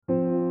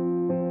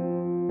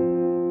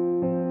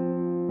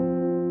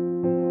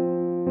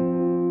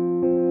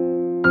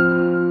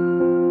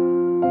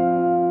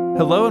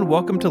Hello and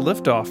welcome to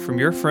Liftoff from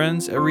your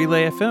friends at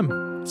Relay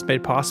FM. It's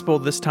made possible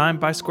this time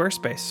by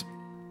Squarespace.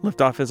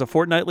 Liftoff is a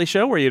fortnightly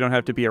show where you don't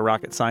have to be a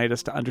rocket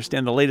scientist to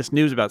understand the latest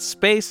news about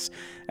space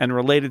and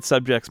related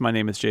subjects. My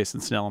name is Jason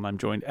Snell, and I'm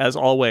joined, as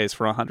always,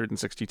 for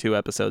 162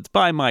 episodes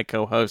by my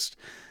co-host,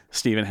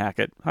 Stephen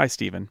Hackett. Hi,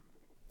 Stephen.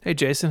 Hey,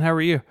 Jason. How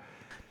are you?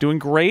 Doing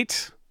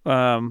great.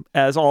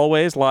 As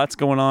always, lots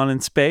going on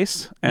in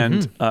space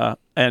and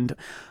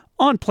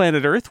on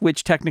planet Earth,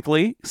 which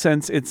technically,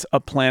 since it's a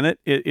planet,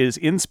 it is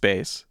in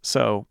space.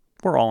 So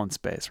we're all in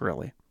space,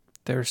 really.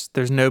 There's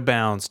no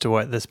bounds to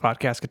what this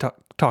podcast could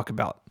talk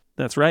about.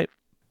 That's right.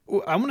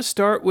 I'm going to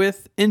start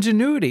with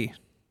Ingenuity.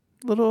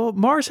 Little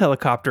Mars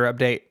helicopter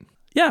update.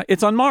 Yeah,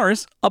 it's on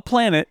Mars, a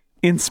planet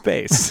in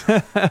space.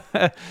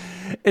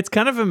 It's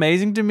kind of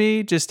amazing to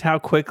me just how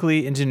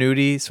quickly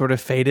Ingenuity sort of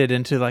faded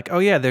into like, oh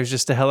yeah, there's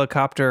just a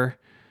helicopter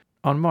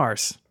on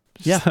Mars.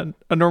 Just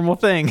a normal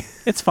thing.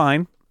 It's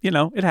fine. You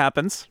know, it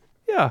happens.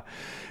 Yeah.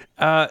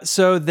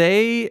 So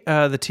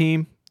the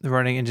team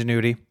running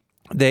Ingenuity,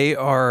 they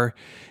are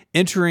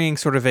entering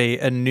sort of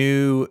a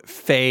new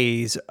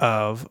phase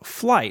of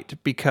flight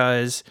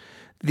because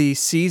the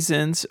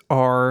seasons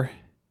are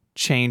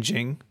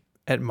changing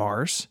at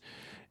Mars.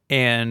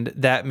 And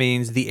that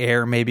means the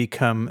air may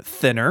become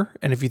thinner.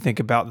 And if you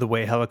think about the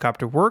way a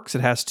helicopter works,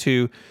 it has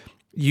to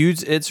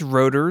use its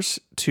rotors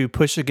to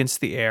push against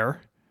the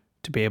air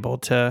to be able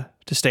to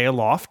stay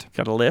aloft.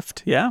 Got to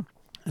lift, yeah.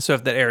 So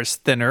if that air is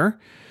thinner,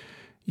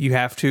 you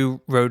have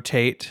to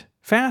rotate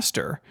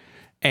faster.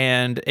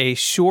 And a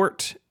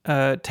short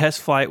test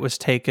flight was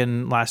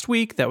taken last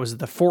week. That was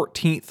the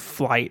 14th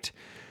flight.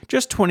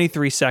 Just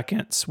 23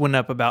 seconds, went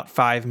up about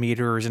 5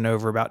 meters and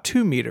over about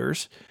 2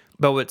 meters.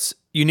 But what's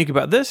unique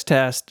about this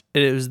test,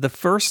 it was the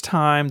first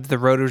time the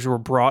rotors were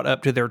brought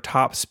up to their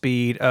top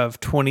speed of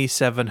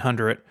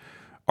 2,700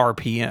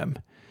 RPM.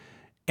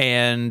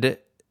 And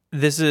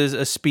this is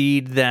a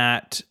speed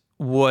that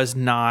was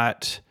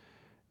not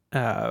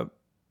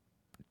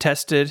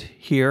tested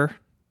here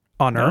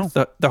on Earth.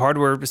 The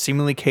hardware is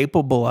seemingly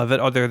capable of it,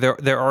 although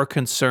there are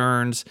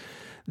concerns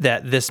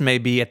that this may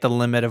be at the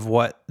limit of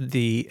what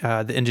the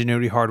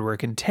Ingenuity hardware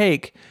can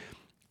take.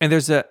 And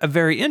there's a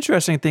very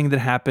interesting thing that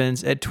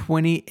happens at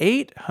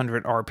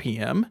 2,800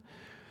 RPM.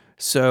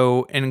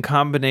 So in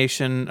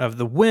combination of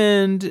the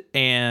wind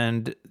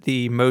and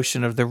the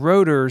motion of the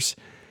rotors,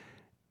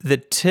 the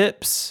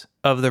tips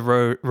of the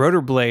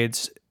rotor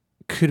blades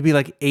could be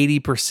like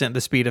 80%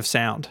 the speed of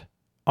sound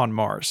on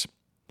Mars.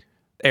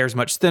 Air is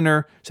much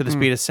thinner, so the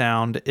speed of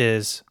sound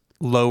is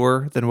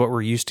lower than what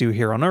we're used to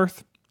here on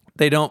Earth.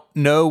 They don't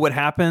know what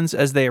happens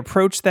as they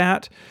approach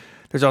that.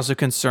 There's also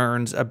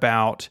concerns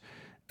about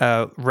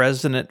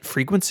resonant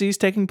frequencies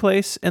taking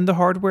place in the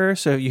hardware.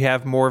 So you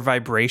have more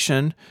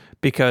vibration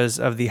because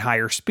of the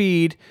higher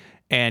speed,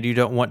 and you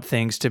don't want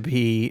things to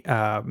be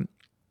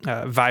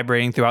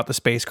vibrating throughout the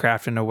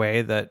spacecraft in a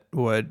way that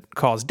would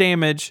cause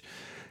damage.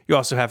 You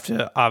also have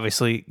to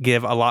obviously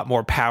give a lot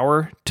more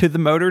power to the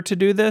motor to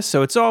do this.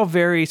 So it's all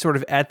very sort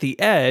of at the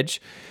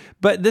edge,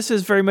 but this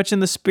is very much in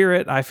the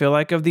spirit, I feel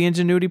like, of the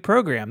Ingenuity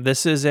program.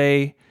 This is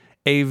a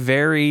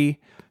very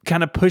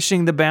kind of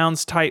pushing the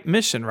bounds type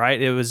mission, right?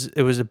 It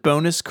was a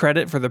bonus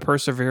credit for the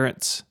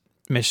Perseverance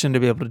mission to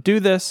be able to do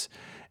this.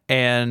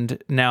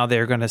 And now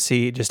they're going to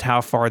see just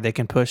how far they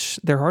can push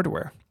their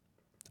hardware.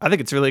 I think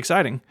it's really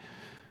exciting.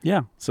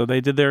 Yeah. So they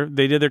did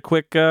their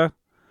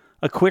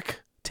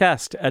quick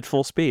test at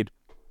full speed.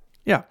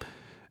 Yeah.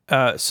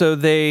 So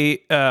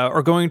they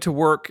are going to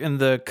work in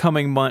the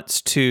coming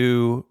months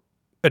to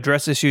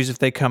address issues if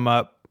they come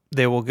up.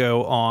 They will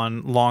go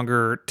on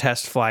longer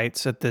test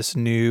flights at this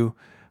new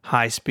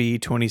high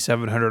speed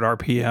 2,700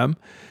 RPM,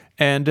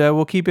 and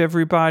we'll keep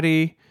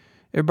everybody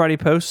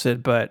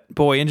posted. But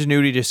boy,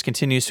 Ingenuity just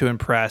continues to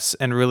impress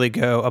and really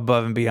go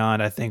above and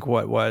beyond, I think,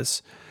 what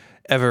was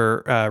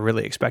ever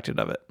really expected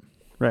of it.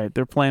 Right.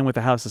 They're playing with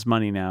the house's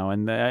money now.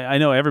 And I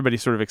know everybody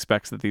sort of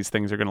expects that these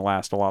things are going to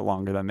last a lot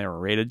longer than they were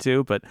rated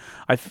to. But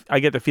I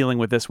get the feeling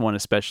with this one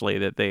especially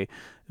that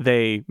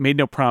they made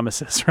no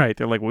promises, right?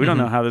 They're like, well, we don't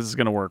know how this is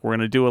going to work. We're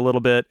going to do a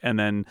little bit and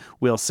then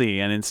we'll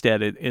see. And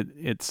instead,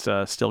 it's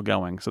still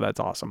going. So that's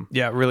awesome.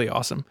 Yeah, really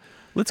awesome.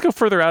 Let's go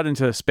further out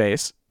into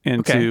space,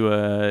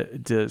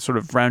 to sort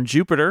of around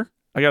Jupiter.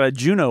 I got a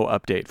Juno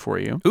update for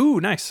you. Ooh,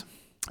 nice.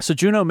 So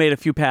Juno made a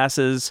few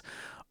passes.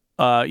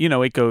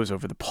 It goes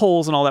over the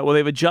poles and all that. Well,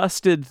 they've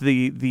adjusted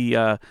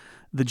the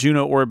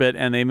Juno orbit,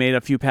 and they made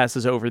a few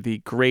passes over the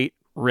Great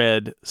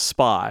Red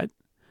Spot,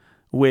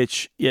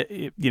 which,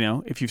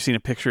 if you've seen a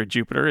picture of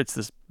Jupiter, it's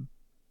this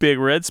big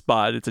red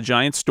spot. It's a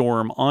giant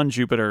storm on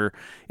Jupiter.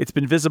 It's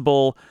been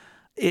visible.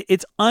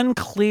 It's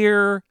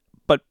unclear,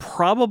 but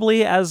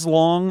probably as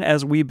long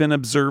as we've been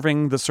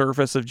observing the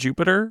surface of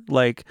Jupiter,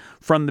 like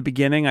from the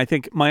beginning. I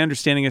think my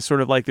understanding is sort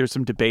of like there's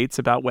some debates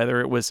about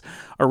whether it was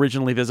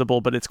originally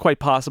visible, but it's quite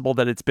possible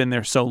that it's been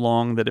there so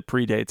long that it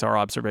predates our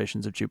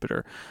observations of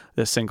Jupiter,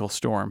 this single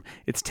storm.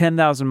 It's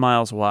 10,000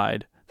 miles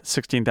wide,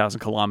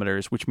 16,000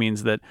 kilometers, which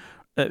means that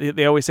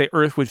they always say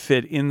Earth would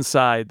fit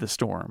inside the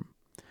storm.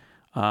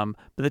 But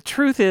the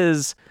truth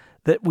is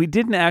that we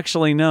didn't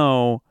actually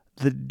know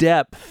the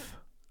depth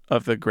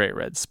of the Great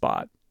Red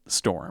Spot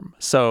storm.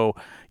 So,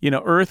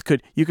 Earth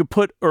you could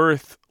put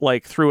Earth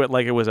like through it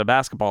like it was a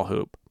basketball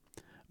hoop,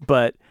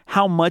 but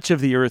how much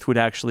of the Earth would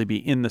actually be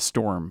in the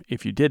storm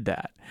if you did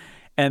that?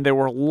 And there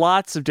were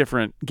lots of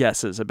different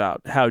guesses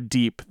about how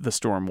deep the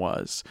storm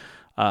was.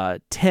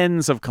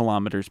 Tens of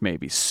kilometers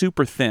maybe,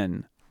 super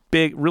thin,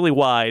 big, really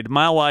wide,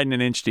 mile wide and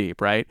an inch deep,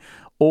 right?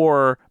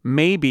 Or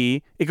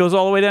maybe it goes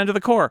all the way down to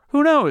the core.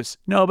 Who knows?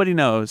 Nobody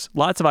knows.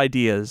 Lots of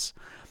ideas.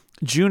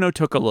 Juno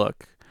took a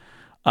look.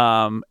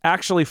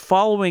 Actually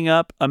following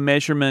up a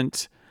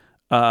measurement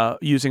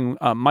using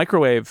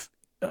microwave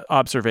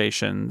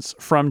observations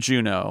from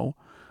Juno,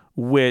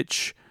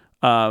 which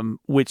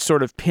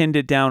sort of pinned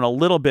it down a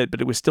little bit, but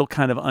it was still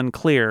kind of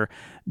unclear.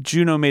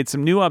 Juno made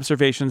some new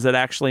observations that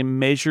actually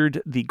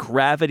measured the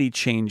gravity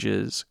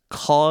changes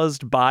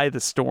caused by the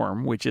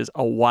storm, which is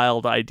a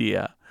wild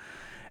idea.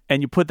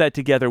 And you put that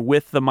together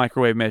with the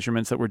microwave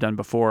measurements that were done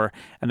before,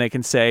 and they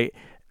can say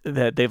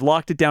that they've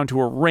locked it down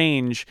to a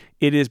range.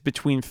 It is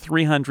between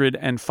 300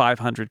 and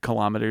 500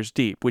 kilometers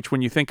deep, which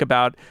when you think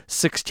about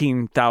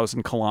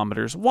 16,000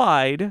 kilometers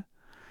wide,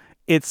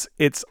 it's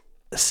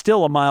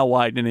still a mile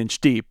wide and an inch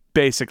deep,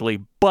 basically,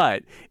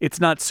 but it's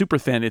not super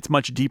thin. It's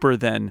much deeper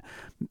than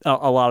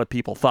a lot of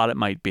people thought it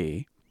might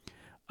be.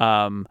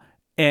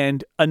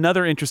 And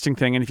another interesting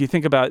thing, and if you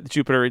think about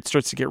Jupiter, it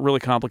starts to get really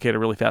complicated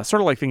really fast,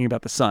 sort of like thinking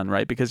about the sun,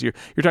 right? Because you're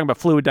talking about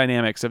fluid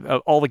dynamics of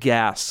all the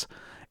gas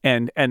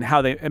and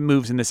how it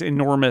moves in this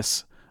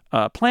enormous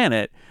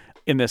planet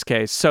in this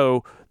case.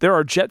 So there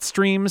are jet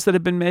streams that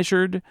have been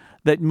measured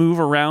that move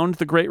around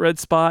the Great Red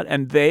Spot,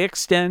 and they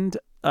extend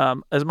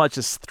as much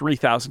as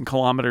 3,000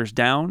 kilometers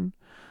down,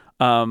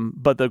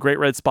 but the Great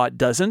Red Spot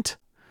doesn't.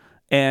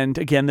 And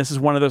again, this is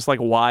one of those like,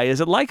 why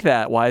is it like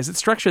that? Why is it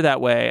structured that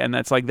way? And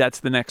that's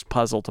the next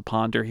puzzle to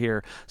ponder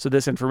here. So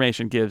this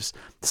information gives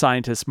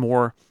scientists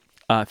more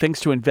things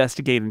to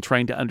investigate in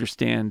trying to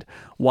understand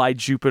why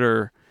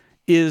Jupiter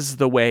is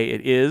the way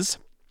it is.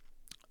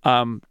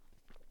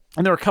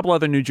 And there are a couple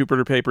other new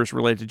Jupiter papers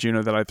related to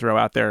Juno that I throw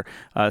out there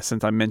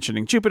since I'm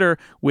mentioning Jupiter,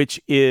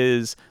 which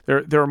is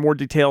there are more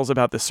details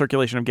about the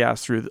circulation of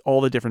gas through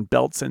all the different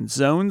belts and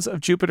zones of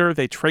Jupiter.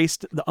 They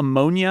traced the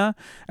ammonia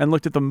and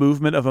looked at the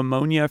movement of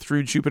ammonia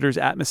through Jupiter's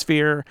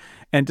atmosphere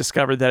and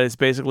discovered that it's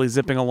basically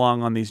zipping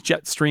along on these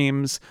jet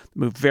streams,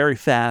 move very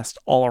fast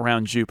all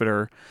around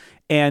Jupiter.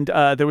 And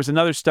there was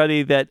another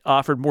study that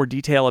offered more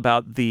detail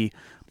about the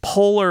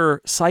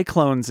polar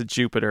cyclones at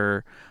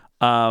Jupiter.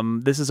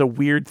 This is a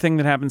weird thing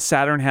that happens.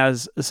 Saturn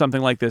has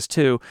something like this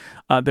too.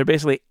 There are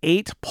basically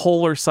 8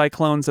 polar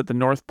cyclones at the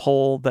North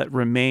Pole that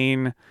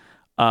remain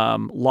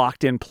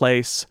locked in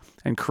place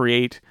and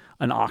create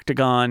an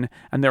octagon.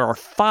 And there are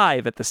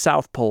 5 at the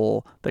South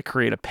Pole that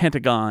create a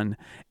pentagon.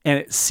 And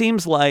it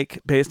seems like,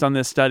 based on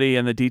this study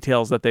and the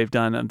details that they've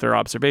done and their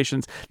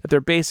observations, that they're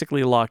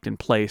basically locked in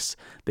place.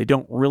 They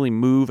don't really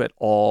move at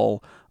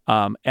all.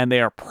 And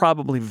they are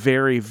probably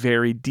very,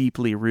 very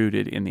deeply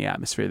rooted in the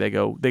atmosphere. They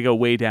go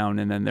way down,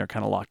 and then they're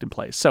kind of locked in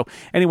place. So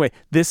anyway,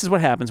 this is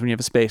what happens when you have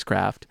a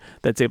spacecraft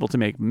that's able to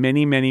make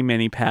many, many,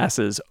 many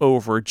passes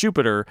over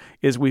Jupiter,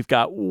 is we've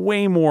got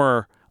way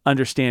more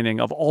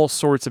understanding of all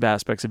sorts of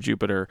aspects of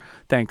Jupiter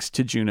thanks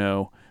to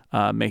Juno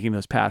making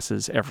those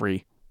passes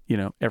every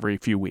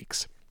few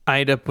weeks. I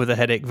end up with a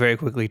headache very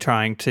quickly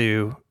trying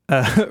to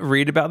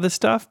read about this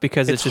stuff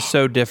because it's just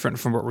so different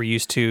from what we're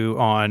used to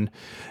on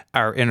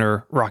our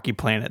inner rocky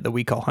planet that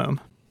we call home.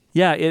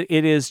 Yeah,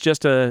 it is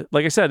just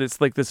like I said,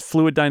 it's like this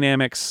fluid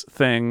dynamics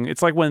thing.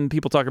 It's like when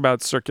people talk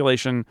about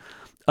circulation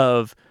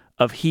of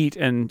heat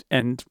and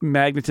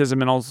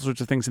magnetism and all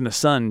sorts of things in the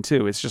sun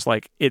too. It's just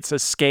like, it's a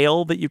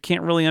scale that you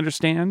can't really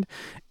understand,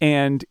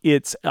 and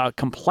it's a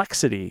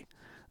complexity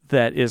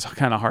that is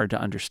kind of hard to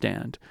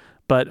understand.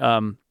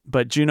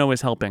 But Juno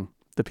is helping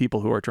the people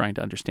who are trying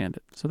to understand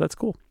it. So that's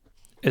cool.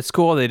 It's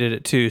cool they did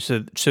it too.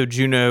 So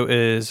Juno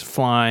is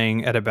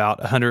flying at about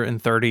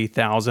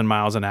 130,000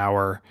 miles an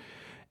hour,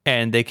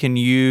 and they can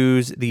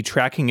use the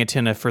tracking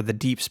antenna for the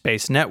Deep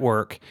Space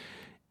Network,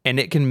 and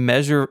it can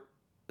measure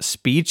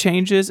speed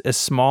changes as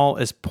small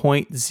as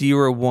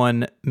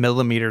 0.01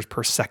 millimeters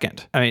per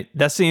second. I mean,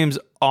 that seems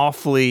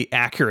awfully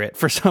accurate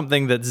for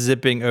something that's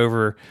zipping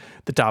over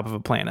the top of a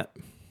planet.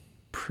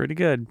 Pretty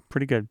good.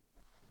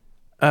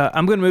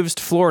 I'm going to move us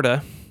to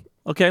Florida.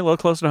 Okay, a little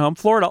closer to home.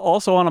 Florida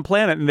also on a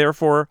planet, and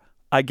therefore,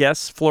 I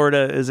guess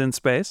Florida is in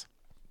space.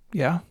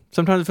 Yeah.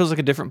 Sometimes it feels like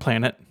a different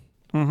planet.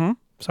 Mm-hmm.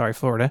 Sorry,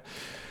 Florida.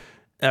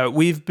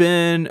 We've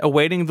been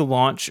awaiting the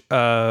launch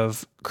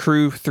of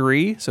Crew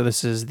 3. So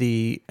this is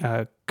the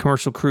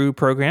commercial crew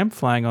program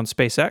flying on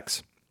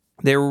SpaceX.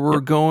 They were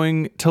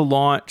going to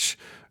launch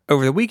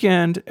over the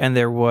weekend, and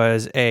there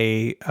was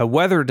a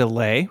weather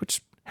delay,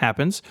 which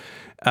happens.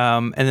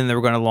 And then they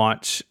were going to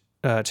launch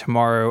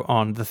tomorrow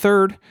on the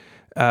 3rd.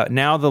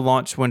 Now the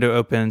launch window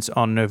opens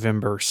on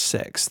November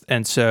 6th.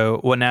 And so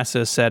what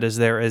NASA said is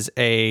there is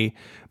a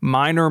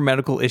minor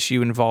medical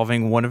issue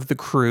involving one of the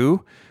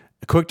crew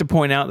Quick to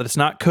point out that it's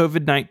not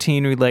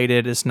COVID-19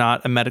 related. It's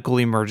not a medical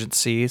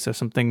emergency, so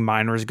something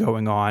minor is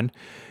going on.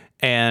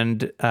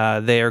 And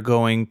they are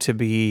going to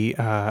be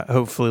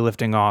hopefully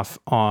lifting off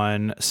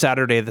on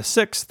Saturday the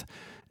 6th,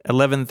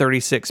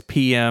 11:36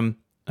 p.m.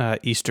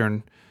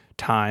 Eastern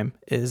time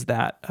is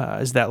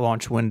that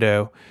launch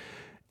window.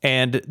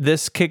 And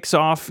this kicks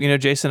off,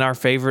 Jason, our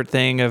favorite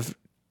thing of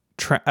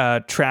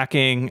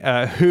tracking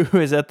who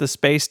is at the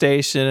space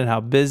station and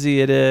how busy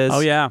it is. Oh,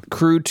 yeah.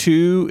 Crew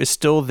 2 is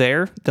still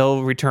there.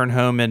 They'll return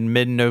home in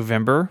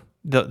mid-November.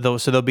 So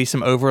there'll be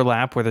some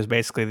overlap where there's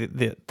basically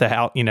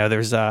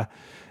there's a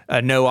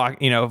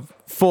no,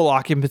 full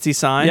occupancy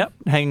sign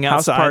hanging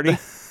outside. House party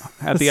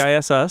at the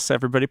ISS.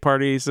 Everybody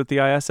parties at the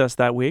ISS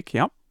that week.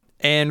 Yep.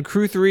 And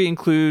Crew 3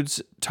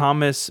 includes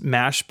Thomas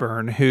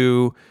Mashburn,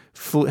 who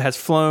has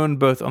flown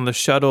both on the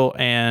shuttle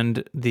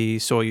and the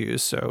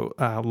Soyuz. So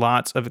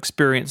lots of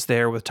experience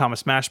there with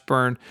Thomas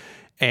Mashburn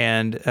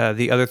and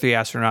the other 3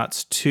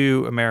 astronauts,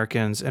 2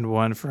 Americans and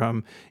 1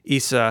 from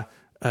ESA.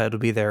 It'll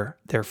be their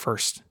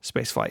first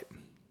space flight.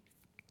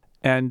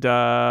 And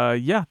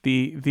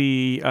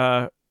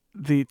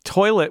the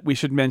toilet we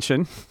should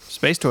mention.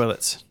 Space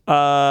toilets. So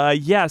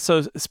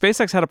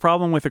SpaceX had a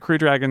problem with the Crew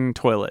Dragon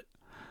toilet.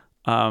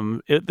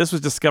 This was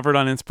discovered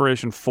on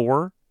Inspiration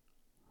 4,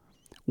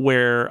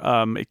 where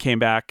it came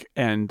back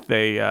and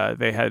they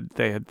had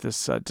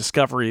this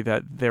discovery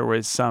that there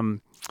was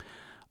some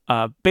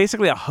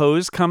basically a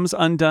hose comes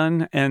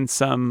undone and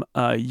some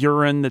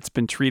urine that's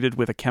been treated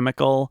with a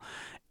chemical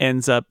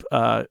ends up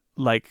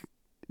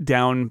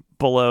down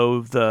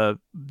below the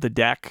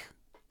deck,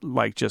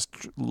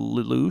 just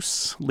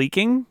loose,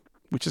 leaking,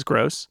 which is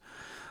gross.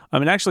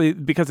 Actually,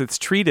 because it's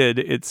treated,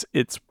 it's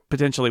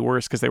potentially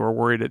worse because they were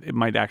worried it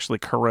might actually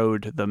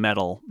corrode the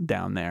metal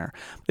down there.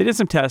 They did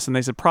some tests and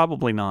they said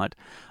probably not.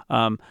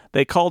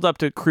 They called up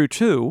to Crew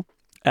 2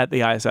 at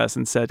the ISS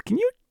and said, "Can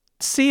you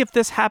see if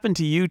this happened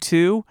to you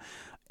too?"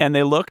 And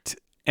they looked,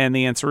 and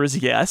the answer is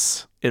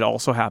yes. It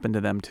also happened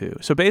to them too.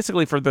 So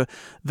basically, for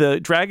the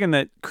Dragon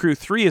that Crew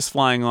 3 is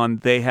flying on,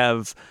 they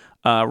have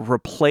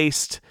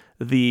replaced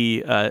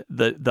the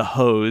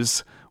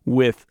hose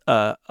with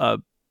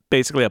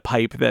basically a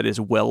pipe that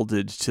is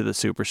welded to the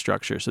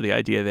superstructure. So the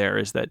idea there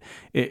is that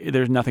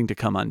there's nothing to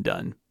come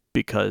undone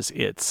because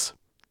it's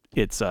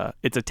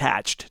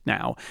attached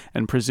now,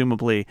 and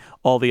presumably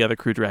all the other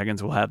Crew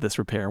Dragons will have this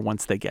repair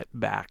once they get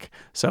back.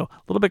 So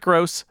a little bit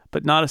gross,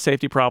 but not a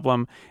safety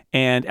problem,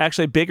 and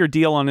actually a bigger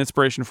deal on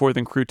Inspiration 4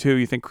 than Crew 2.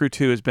 You think Crew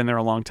 2 has been there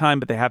a long time,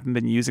 but they haven't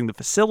been using the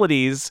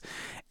facilities,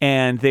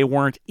 and they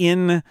weren't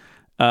in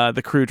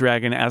the Crew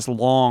Dragon as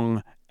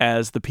long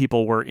as the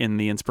people were in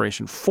the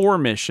Inspiration 4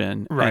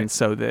 mission. Right. And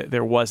so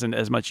there wasn't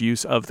as much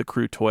use of the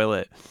crew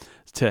toilet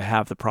to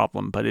have the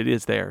problem, but it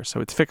is there. So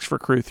it's fixed for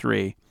Crew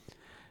 3.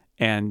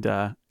 And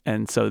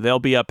so they'll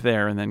be up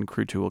there, and then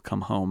Crew 2 will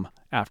come home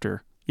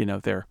after,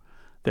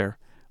 their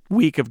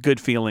week of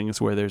good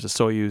feelings where there's a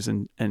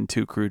Soyuz and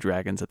 2 Crew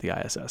Dragons at the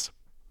ISS.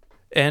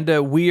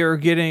 And we are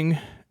getting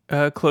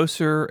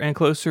closer and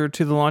closer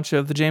to the launch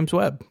of the James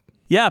Webb.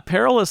 Yeah,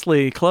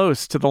 perilously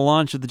close to the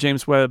launch of the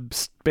James Webb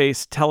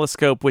Space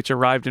Telescope, which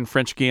arrived in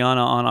French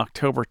Guiana on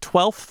October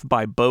 12th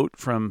by boat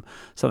from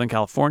Southern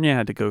California.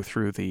 Had to go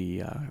through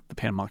the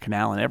Panama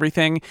Canal and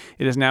everything.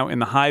 It is now in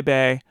the high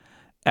bay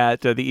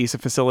at the ESA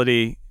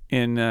facility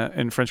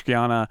in French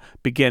Guiana,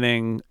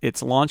 beginning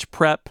its launch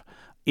prep.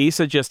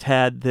 ESA just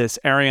had this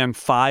Ariane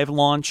 5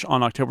 launch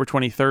on October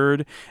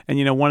 23rd.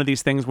 And, one of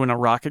these things, when a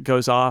rocket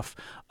goes off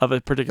of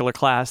a particular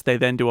class, they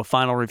then do a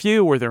final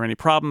review. Were there any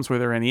problems? Were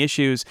there any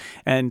issues?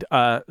 And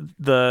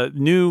the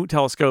new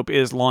telescope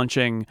is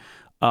launching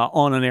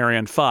on an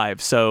Ariane 5.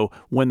 So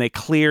when they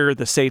clear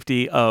the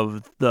safety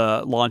of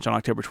the launch on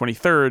October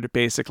 23rd,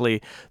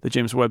 basically the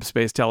James Webb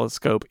Space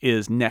Telescope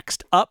is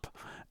next up,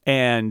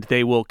 and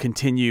they will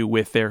continue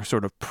with their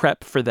sort of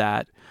prep for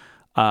that.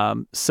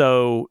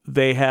 So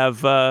they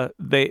have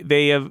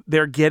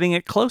they're getting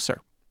it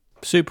closer.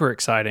 Super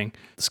exciting.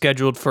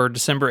 Scheduled for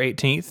December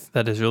 18th.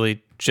 That is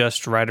really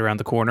just right around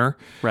the corner.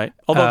 Right.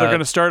 Although they're going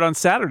to start on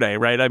Saturday,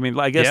 right?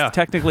 I guess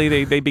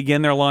technically they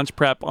begin their launch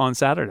prep on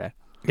Saturday.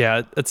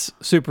 Yeah, it's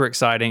super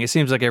exciting. It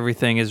seems like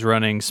everything is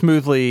running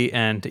smoothly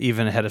and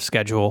even ahead of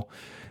schedule,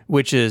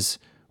 which is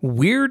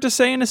weird to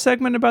say in a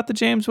segment about the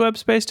James Webb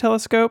Space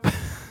Telescope.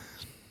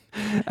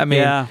 Are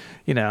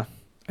you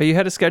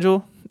ahead of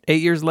schedule? 8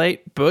 years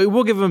late, but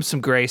we'll give them some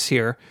grace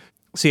here.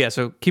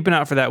 So keep an eye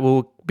out for that.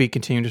 We'll be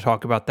continuing to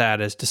talk about that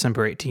as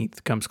December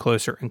 18th comes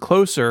closer and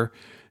closer.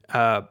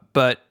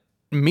 But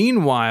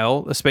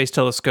meanwhile, the Space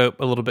Telescope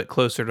a little bit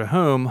closer to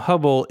home,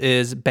 Hubble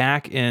is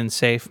back in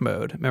safe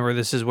mode. Remember,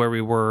 this is where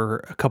we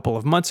were a couple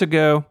of months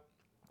ago,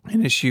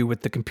 an issue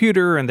with the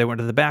computer, and they went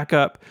to the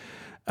backup.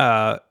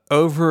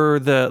 Over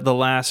the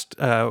last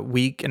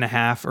week and a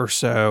half or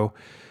so,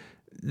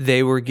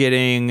 they were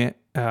getting...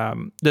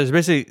 there's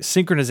basically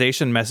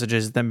synchronization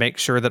messages that make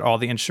sure that all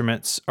the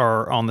instruments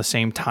are on the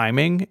same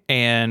timing,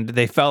 and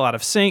they fell out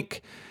of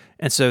sync.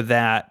 And so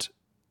that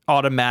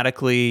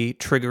automatically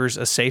triggers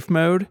a safe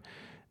mode.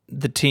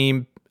 The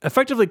team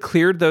effectively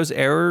cleared those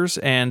errors,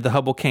 and the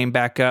Hubble came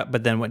back up,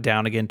 but then went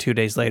down again 2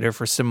 days later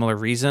for similar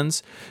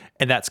reasons.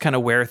 And that's kind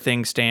of where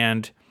things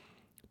stand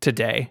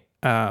today.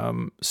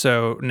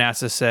 So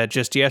NASA said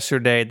just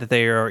yesterday that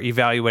they are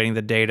evaluating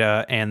the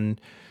data and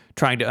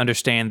trying to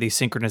understand the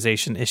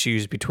synchronization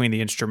issues between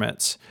the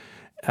instruments.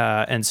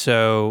 And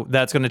so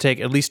that's going to take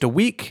at least a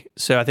week.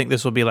 So I think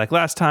this will be like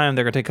last time.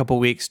 They're going to take a couple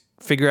weeks,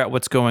 figure out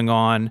what's going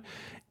on,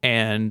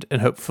 and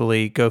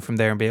hopefully go from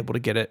there and be able to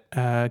get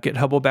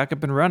Hubble back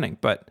up and running.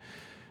 But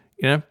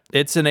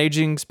it's an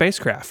aging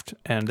spacecraft,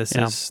 and this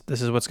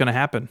is what's going to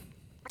happen.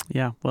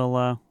 Yeah,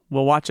 we'll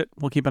watch it.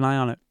 We'll keep an eye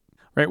on it.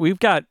 Right, we've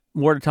got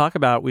more to talk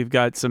about. We've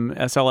got some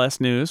SLS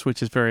news,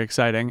 which is very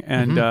exciting,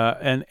 and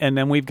and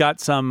then we've got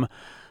some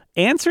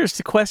answers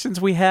to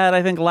questions we had,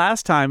 I think,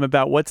 last time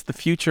about what's the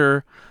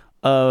future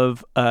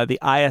of the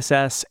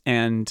ISS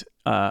and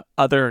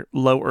other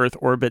low Earth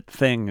orbit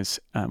things.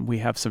 We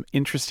have some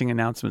interesting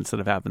announcements that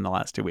have happened the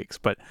last 2 weeks.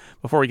 But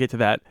before we get to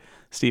that,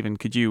 Stephen,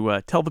 could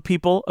you tell the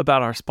people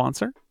about our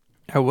sponsor?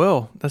 I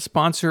will. The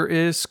sponsor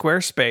is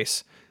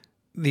Squarespace,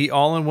 the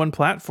all-in-one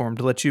platform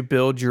to let you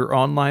build your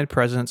online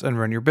presence and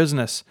run your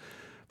business.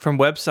 From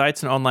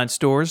websites and online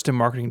stores to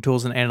marketing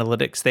tools and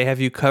analytics, they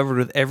have you covered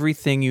with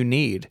everything you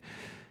need.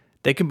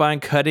 They combine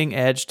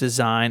cutting-edge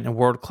design and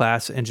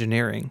world-class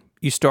engineering.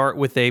 You start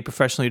with a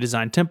professionally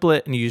designed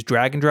template and use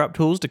drag-and-drop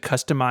tools to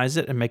customize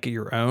it and make it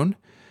your own.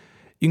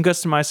 You can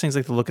customize things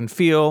like the look and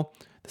feel,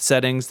 the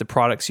settings, the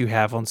products you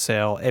have on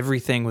sale,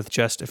 everything with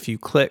just a few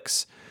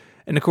clicks.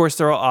 And of course,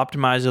 they're all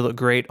optimized to look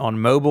great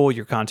on mobile.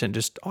 Your content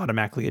just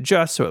automatically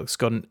adjusts, so it looks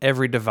good on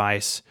every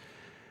device.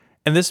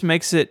 And this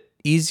makes it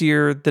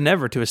easier than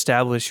ever to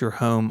establish your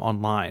home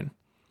online.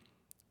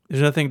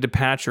 There's nothing to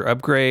patch or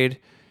upgrade.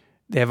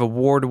 They have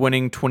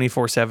award-winning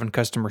 24/7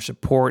 customer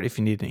support if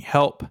you need any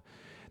help.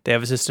 They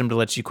have a system to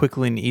let you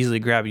quickly and easily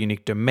grab a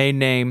unique domain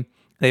name.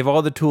 They have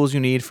all the tools you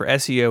need for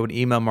SEO and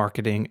email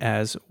marketing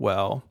as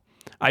well.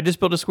 I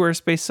just built a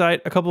Squarespace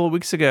site a couple of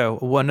weeks ago.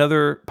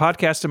 Another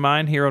podcast of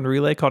mine here on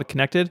Relay called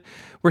Connected.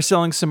 We're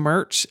selling some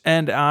merch,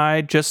 and I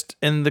just,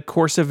 in the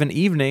course of an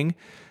evening,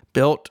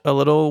 built a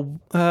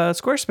little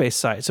Squarespace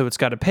site. So it's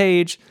got a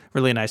page,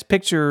 really nice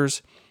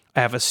pictures.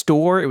 I have a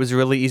store. It was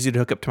really easy to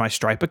hook up to my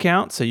Stripe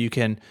account, so you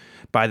can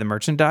buy the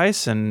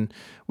merchandise, and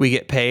we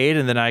get paid,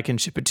 and then I can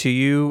ship it to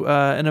you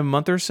in a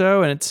month or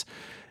so. And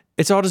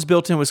it's all just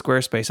built in with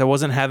Squarespace. I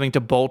wasn't having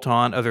to bolt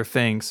on other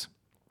things.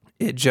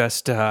 It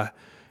just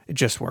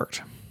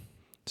worked.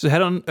 So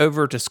head on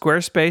over to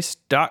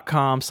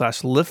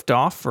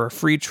squarespace.com/liftoff for a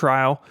free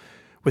trial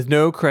with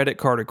no credit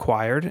card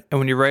required. And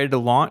when you're ready to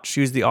launch,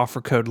 use the offer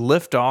code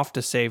LIFTOFF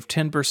to save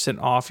 10%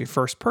 off your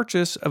first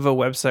purchase of a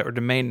website or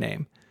domain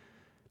name.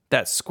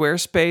 That's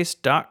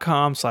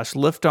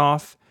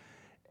squarespace.com/liftoff.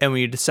 And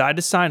when you decide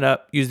to sign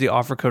up, use the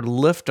offer code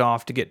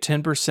LIFTOFF to get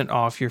 10%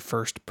 off your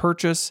first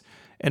purchase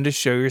and to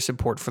show your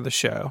support for the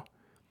show.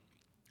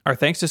 Our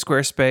thanks to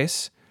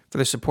Squarespace for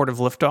the support of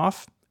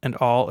Liftoff and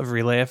all of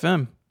Relay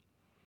FM.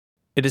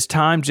 It is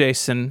time,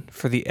 Jason,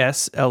 for the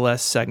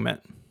SLS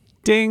segment.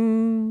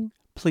 Ding!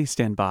 Please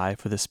stand by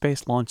for the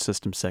Space Launch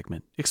System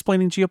segment,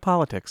 explaining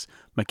geopolitics,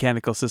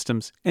 mechanical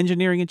systems,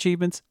 engineering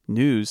achievements,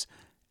 news,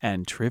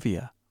 and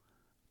trivia.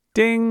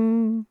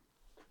 Ding!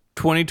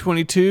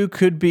 2022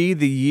 could be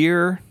the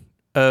year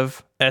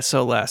of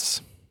SLS.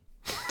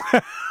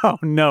 Oh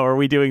no, are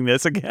we doing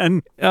this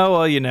again? Oh,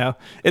 well,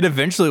 it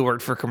eventually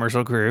worked for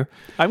Commercial Crew.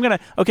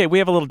 Okay, we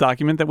have a little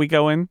document that we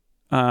go in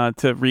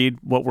to read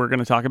what we're going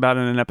to talk about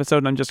in an episode,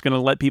 and I'm just going to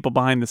let people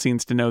behind the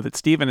scenes to know that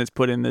Stephen has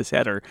put in this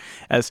header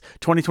as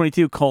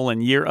 2022 :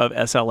 year of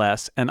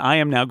SLS, and I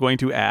am now going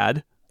to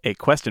add a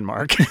question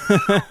mark.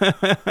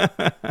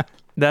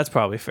 That's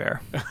probably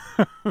fair.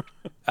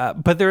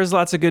 But there is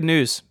lots of good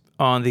news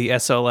on the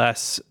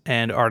SLS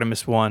and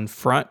Artemis 1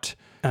 front.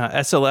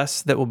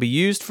 SLS that will be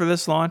used for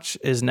this launch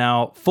is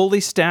now fully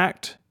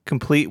stacked,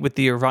 complete with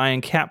the Orion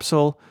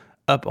capsule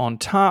up on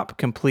top,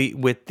 complete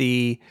with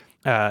the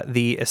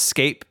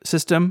escape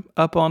system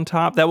up on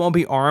top. That won't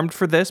be armed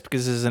for this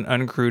because this is an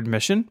uncrewed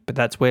mission, but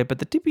that's way up at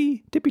the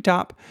tippy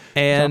top.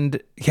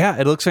 And yeah,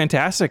 it looks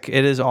fantastic.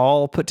 It is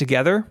all put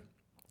together,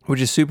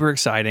 which is super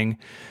exciting.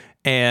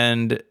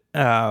 And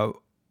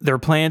their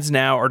plans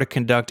now are to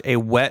conduct a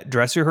wet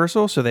dress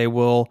rehearsal. So they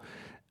will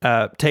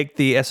take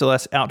the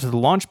SLS out to the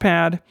launch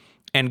pad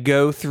and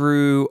go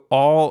through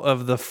all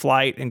of the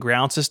flight and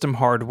ground system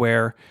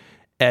hardware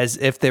as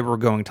if they were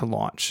going to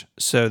launch.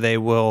 So they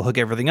will hook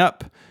everything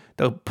up.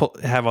 They'll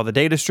have all the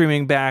data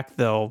streaming back.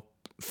 They'll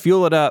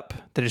fuel it up.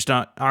 They just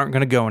aren't going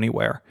to go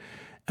anywhere.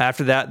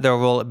 After that, they'll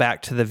roll it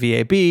back to the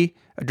VAB,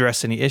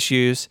 address any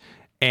issues,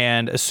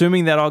 and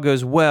assuming that all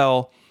goes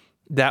well,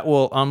 that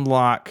will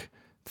unlock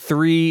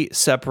 3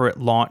 separate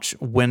launch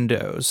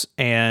windows.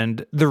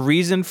 And the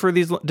reason for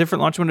these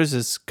different launch windows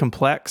is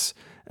complex,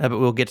 but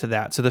we'll get to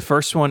that. So the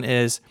first one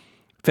is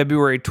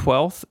February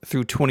 12th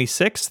through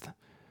 26th.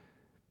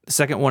 The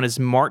second one is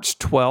March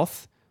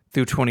 12th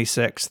through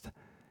 26th.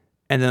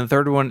 And then the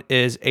third one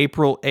is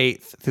April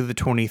 8th through the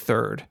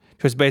 23rd.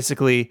 So it's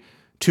basically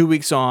 2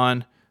 weeks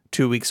on,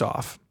 2 weeks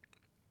off.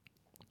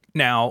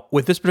 Now,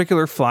 with this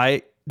particular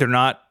flight, they're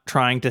not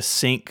trying to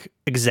sync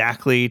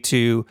exactly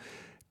to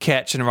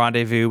catch and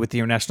rendezvous with the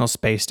International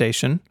Space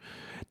Station.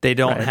 They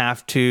don't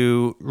have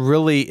to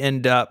really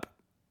end up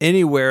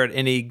anywhere at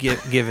any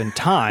given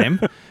time.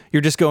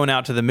 You're just going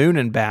out to the moon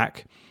and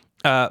back.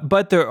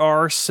 But there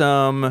are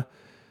some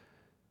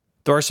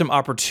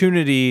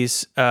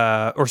opportunities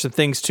or some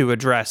things to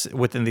address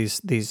within these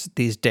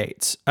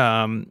dates.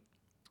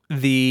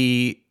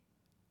 The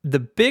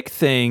big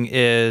thing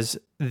is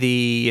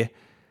the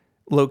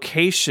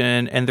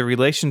location and the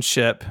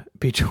relationship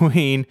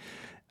between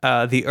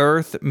the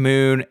Earth,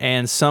 Moon,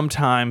 and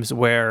sometimes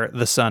where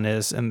the sun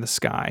is in the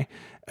sky.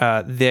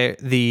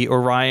 The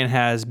Orion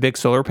has big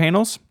solar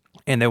panels,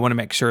 and they want to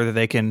make sure that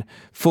they can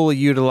fully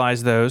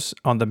utilize those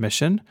on the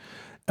mission.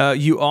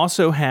 You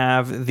also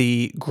have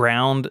the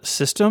ground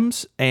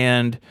systems,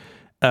 and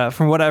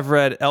from what I've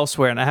read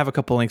elsewhere, and I have a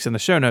couple links in the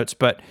show notes,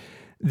 but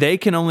they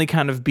can only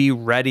kind of be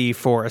ready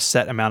for a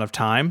set amount of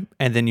time,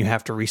 and then you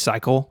have to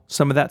recycle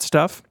some of that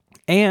stuff.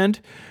 And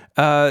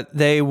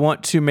they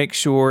want to make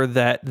sure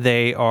that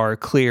they are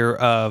clear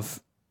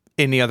of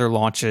any other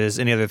launches,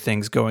 any other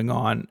things going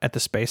on at the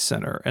Space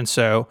Center. And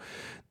so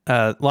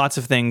lots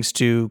of things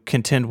to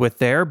contend with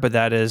there, but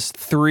that is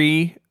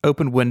 3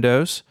 open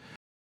windows.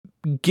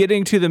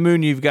 Getting to the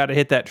moon, you've got to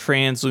hit that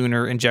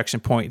translunar injection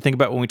point. Think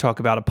about when we talk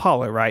about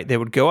Apollo, right? They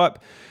would go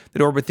up,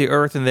 they'd orbit the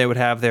Earth, and they would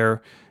have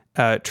their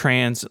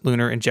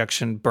translunar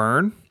injection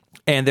burn.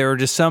 And there are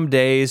just some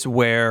days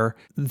where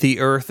the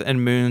Earth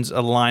and Moon's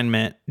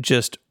alignment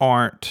just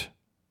aren't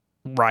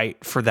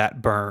right for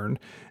that burn,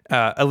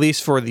 at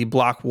least for the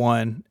Block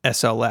 1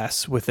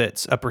 SLS with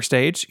its upper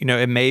stage. You know,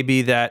 it may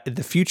be that in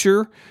the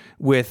future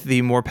with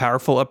the more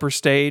powerful upper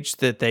stage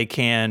that they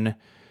can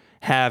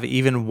have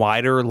even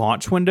wider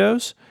launch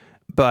windows.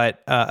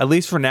 But at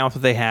least for now, with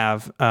what they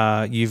have,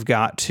 you've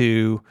got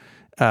to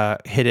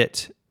hit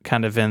it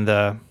kind of in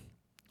the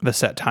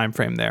set time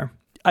frame there.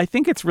 I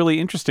think it's really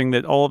interesting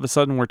that all of a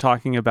sudden we're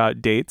talking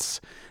about dates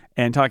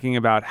and talking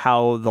about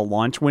how the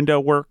launch window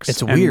works.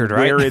 It's weird, right?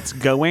 Where it's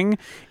going,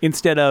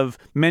 instead of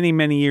many,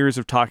 many years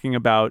of talking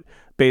about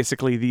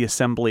basically the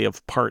assembly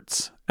of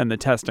parts and the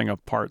testing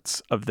of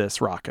parts of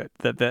this rocket.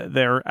 That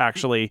they're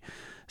actually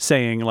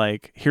saying,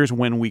 like, here's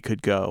when we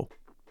could go.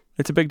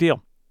 It's a big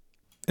deal.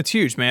 It's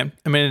huge, man.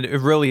 I mean,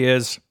 it really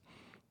is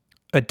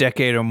a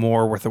decade or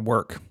more worth of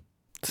work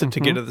to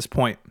get to this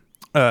point.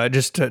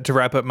 Just to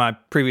wrap up my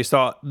previous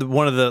thought,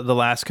 one of the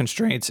last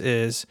constraints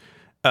is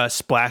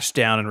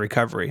splashdown and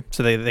recovery.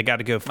 So they got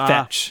to go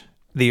fetch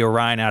the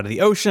Orion out of the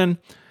ocean.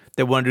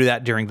 They want to do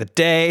that during the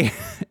day.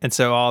 And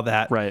so all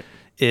that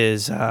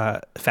is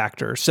a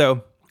factor.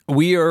 So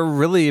we are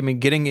really,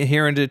 getting it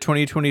here into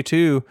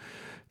 2022,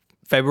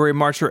 February,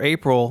 March, or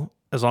April,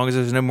 as long as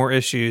there's no more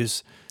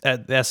issues,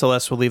 the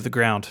SLS will leave the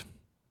ground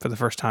for the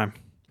first time.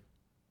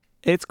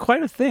 It's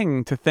quite a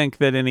thing to think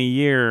that in a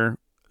year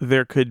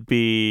there could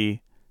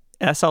be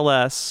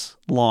SLS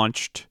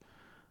launched,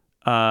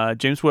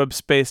 James Webb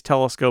Space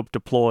Telescope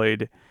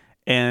deployed,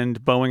 and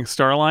Boeing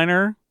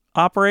Starliner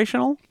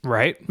operational.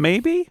 Right?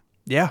 Maybe.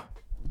 Yeah.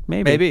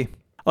 Maybe.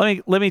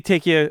 Let me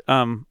take you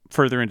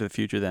further into the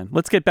future then.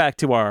 Let's get back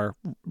to our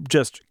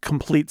just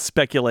complete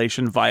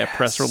speculation via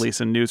press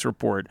release and news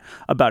report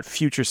about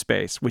future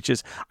space, which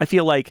is, I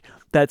feel like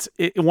that's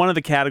one of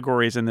the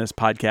categories in this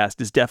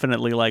podcast is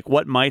definitely like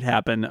what might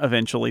happen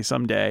eventually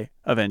someday,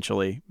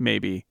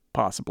 maybe,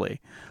 possibly.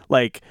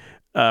 Like,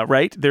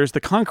 right? There's the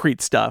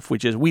concrete stuff,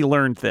 which is we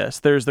learned this.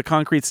 There's the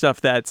concrete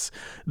stuff that's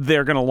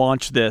they're going to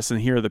launch this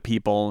and here are the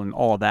people and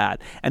all of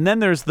that. And then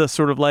there's the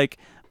sort of like,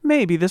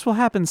 maybe this will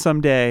happen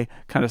someday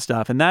kind of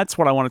stuff. And that's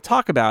what I want to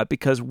talk about,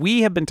 because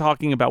we have been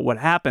talking about what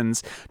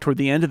happens toward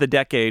the end of the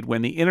decade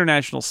when the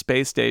International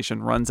Space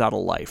Station runs out of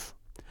life.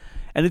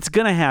 And it's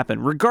going to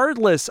happen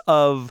regardless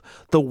of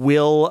the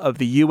will of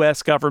the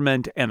U.S.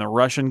 government and the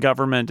Russian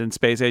government and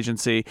space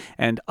agency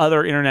and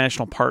other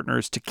international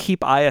partners to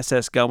keep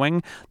ISS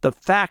going. The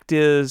fact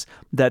is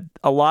that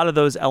a lot of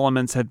those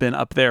elements have been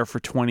up there for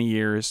 20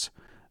 years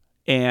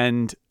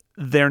and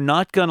they're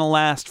not going to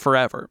last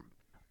forever.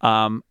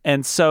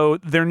 And so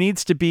there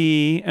needs to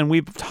be, and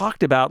we've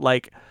talked about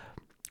like,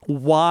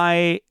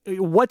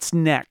 what's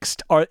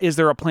next? Is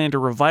there a plan to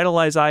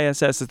revitalize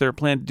ISS? Is there a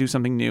plan to do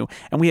something new?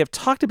 And we have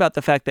talked about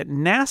the fact that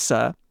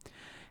NASA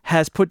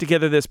has put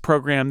together this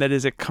program that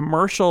is a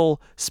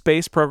commercial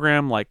space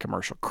program, like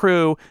Commercial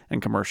Crew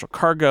and Commercial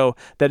Cargo,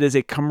 that is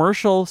a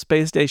commercial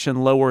space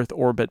station low Earth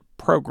orbit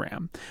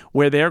program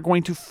where they're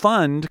going to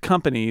fund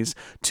companies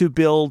to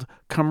build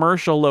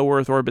commercial low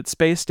Earth orbit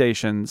space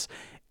stations.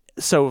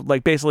 So,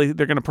 like, basically,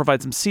 they're going to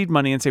provide some seed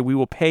money and say, we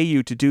will pay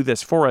you to do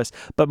this for us,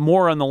 but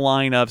more on the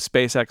line of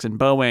SpaceX and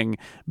Boeing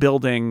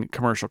building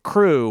Commercial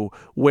Crew,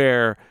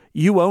 where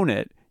you own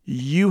it,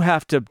 you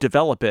have to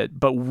develop it,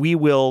 but we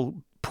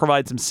will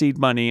provide some seed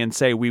money and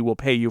say we will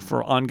pay you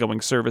for ongoing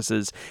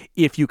services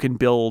if you can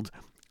build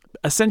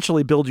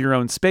essentially build your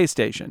own space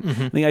station.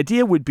 Mm-hmm. The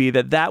idea would be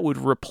that that would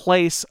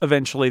replace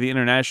eventually the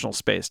International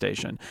Space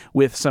Station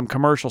with some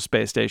commercial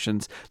space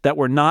stations that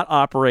were not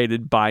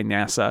operated by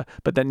NASA,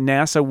 but that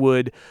NASA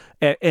would,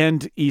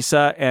 and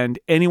ESA and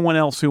anyone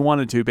else who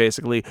wanted to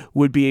basically,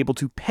 would be able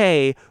to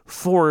pay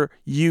for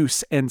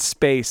use and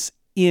space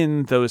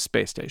in those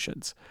space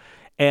stations.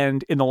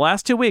 And in the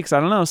last 2 weeks, I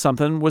don't know,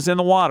 something was in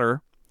the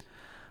water.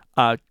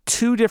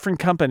 2 different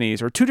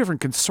companies or 2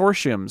 different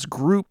consortiums,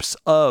 groups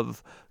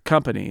of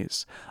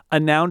companies,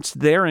 announced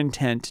their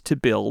intent to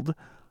build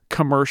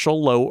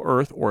commercial low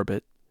Earth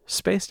orbit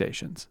space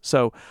stations.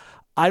 So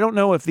I don't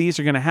know if these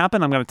are going to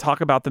happen. I'm going to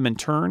talk about them in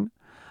turn.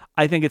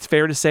 I think it's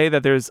fair to say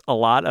that there's a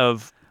lot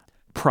of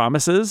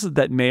promises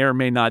that may or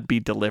may not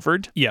be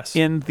delivered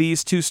in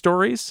these 2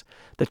 stories.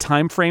 The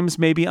time frames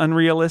may be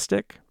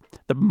unrealistic.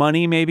 The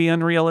money may be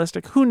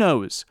unrealistic. Who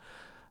knows?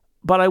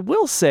 But I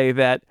will say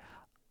that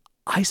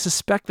I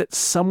suspect that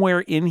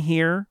somewhere in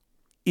here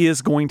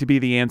is going to be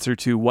the answer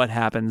to what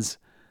happens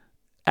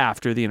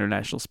after the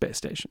International Space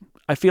Station.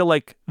 I feel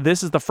like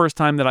this is the first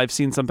time that I've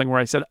seen something where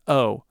I said,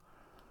 oh,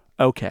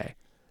 okay,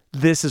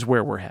 this is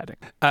where we're heading.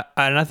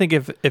 And I think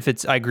if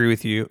it's, I agree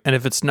with you. And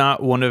if it's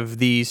not one of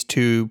these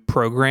 2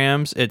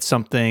 programs, it's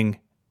something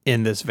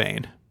in this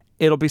vein.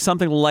 It'll be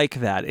something like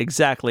that.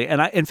 Exactly.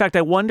 And in fact,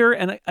 I wonder,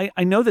 and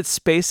I know that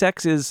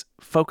SpaceX is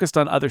focused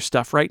on other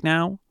stuff right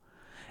now.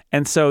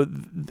 And so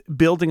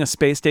building a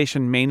space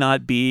station may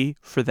not be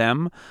for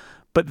them,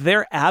 but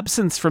their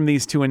absence from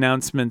these 2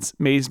 announcements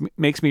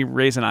makes me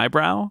raise an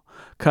eyebrow,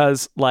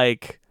 because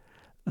like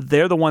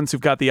they're the ones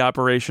who've got the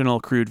operational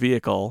crewed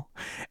vehicle.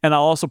 And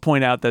I'll also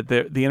point out that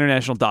the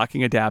International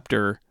Docking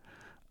Adapter,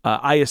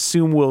 I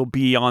assume, will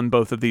be on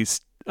both of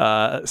these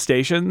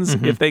stations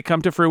if they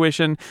come to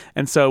fruition.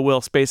 And so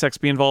will SpaceX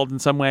be involved in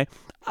some way?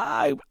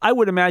 I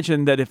would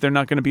imagine that if they're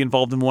not going to be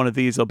involved in one of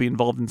these, they'll be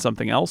involved in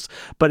something else.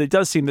 But it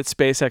does seem that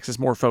SpaceX is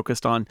more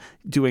focused on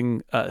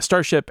doing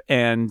Starship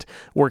and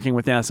working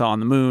with NASA on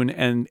the moon.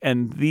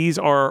 And these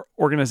are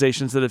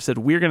organizations that have said,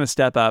 we're going to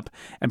step up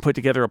and put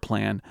together a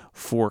plan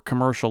for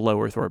commercial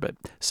low Earth orbit.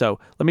 So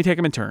let me take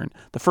them in turn.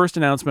 The first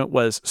announcement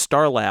was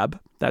Starlab.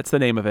 That's the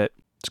name of it.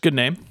 It's a good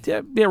name.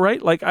 Yeah,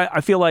 right. Like I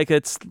feel like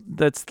that's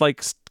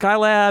like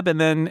Skylab,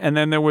 and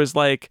then there was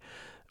like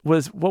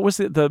what was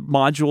it, the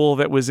module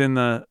that was in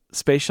the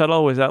space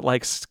shuttle? Was that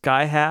like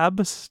Skyhab,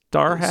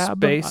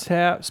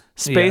 Starhab,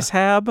 Space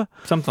Hab,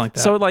 something like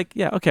that? So like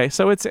okay.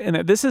 So it's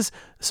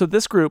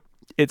this group.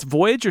 It's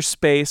Voyager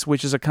Space,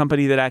 which is a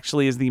company that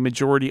actually is the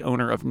majority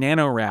owner of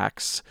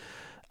NanoRacks.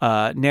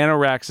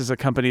 NanoRacks is a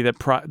company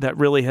that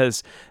really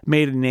has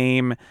made a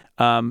name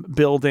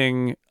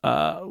building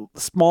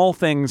small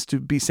things to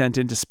be sent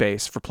into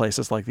space for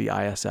places like the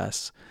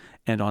ISS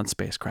and on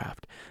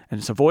spacecraft.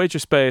 And so Voyager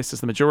Space is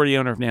the majority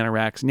owner of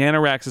NanoRacks.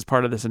 NanoRacks is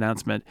part of this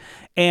announcement.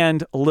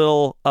 And a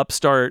little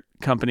upstart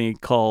company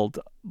called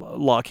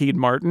Lockheed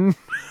Martin.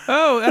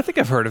 Oh, I think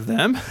I've heard of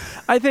them.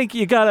 I think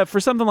for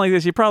something like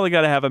this, you probably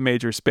got to have a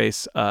major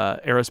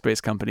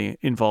aerospace company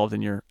involved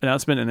in your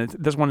announcement. And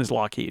this one is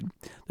Lockheed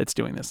that's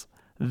doing this.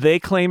 They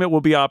claim it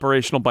will be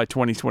operational by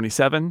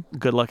 2027.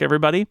 Good luck,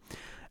 everybody.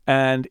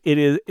 And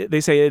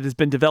they say it has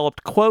been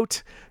developed,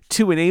 quote,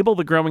 to enable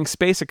the growing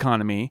space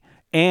economy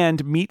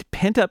and meet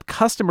pent-up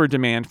customer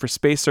demand for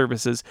space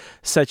services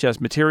such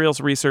as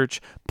materials research,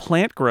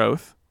 plant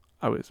growth,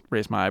 I was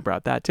raised my eyebrow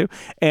at that too,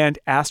 and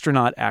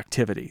astronaut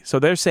activity. So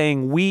they're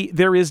saying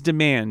there is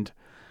demand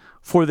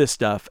for this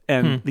stuff,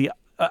 and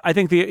I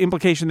think the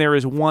implication there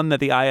is, one,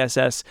 that the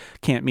ISS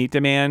can't meet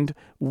demand,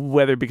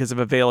 whether because of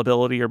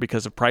availability or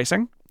because of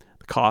pricing,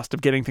 the cost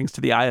of getting things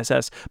to the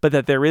ISS, but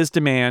that there is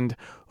demand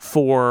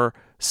for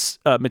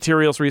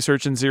materials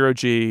research in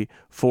zero-G,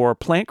 for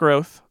plant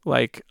growth,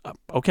 like,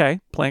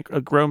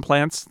 grown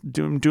plants,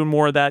 doing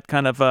more of that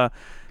kind of,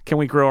 can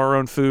we grow our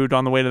own food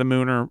on the way to the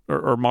moon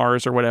or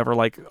Mars or whatever,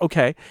 like,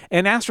 okay,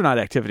 and astronaut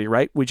activity,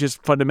 right, which is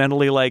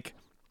fundamentally like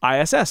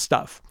ISS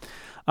stuff.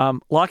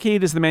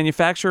 Lockheed is the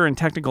manufacturer and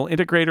technical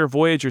integrator.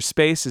 Voyager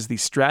Space is the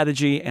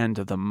strategy and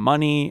the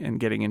money and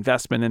getting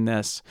investment in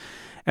this.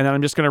 And then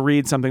I'm just going to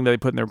read something that they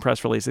put in their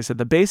press release. They said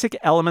the basic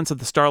elements of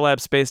the Starlab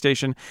space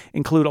station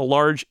include a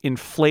large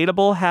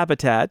inflatable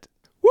habitat.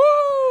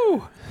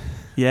 Woo!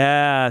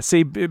 Yeah.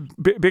 See,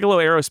 Bigelow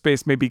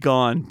Aerospace may be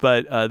gone,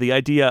 but the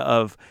idea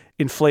of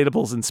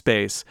inflatables in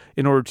space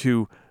in order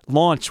to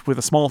launch with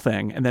a small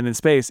thing and then in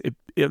space it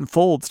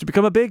unfolds to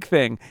become a big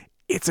thing.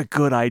 It's a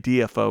good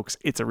idea, folks.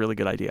 It's a really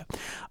good idea.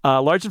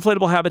 Large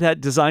inflatable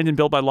habitat designed and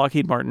built by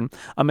Lockheed Martin.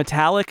 A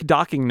metallic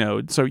docking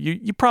node. So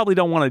you probably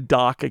don't want to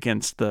dock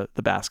against the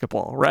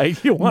basketball,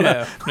 right? You want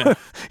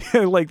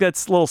to, like,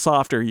 that's a little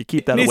softer. You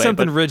keep that away. Need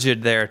something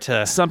rigid there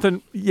to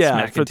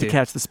to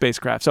catch the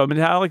spacecraft. So a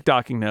metallic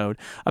docking node,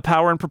 a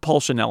power and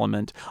propulsion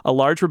element, a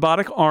large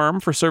robotic arm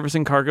for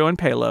servicing cargo and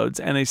payloads,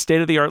 and a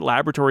state-of-the-art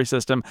laboratory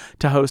system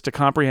to host a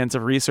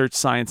comprehensive research,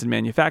 science, and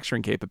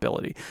manufacturing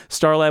capability.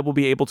 Starlab will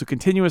be able to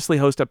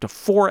continuously host up to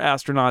 4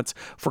 astronauts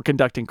for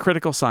conducting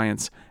critical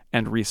science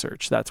and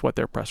research. That's what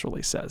their press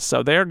release says.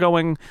 So they're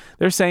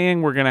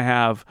saying we're going to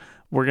have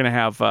 4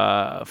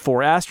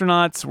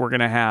 astronauts. We're going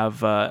to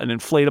have an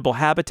inflatable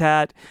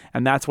habitat,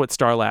 and that's what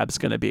Starlab's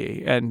going to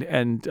be.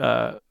 And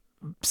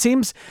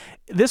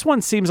this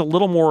one seems a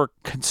little more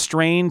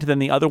constrained than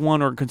the other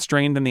one, or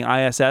constrained than the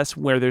ISS,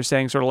 where they're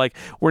saying sort of like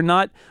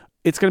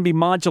it's going to be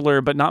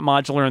modular, but not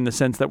modular in the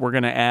sense that we're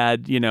going to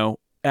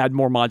add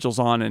more modules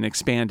on and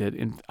expand it.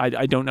 And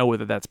I don't know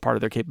whether that's part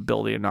of their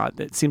capability or not.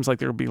 It seems like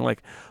there will be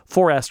like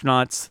 4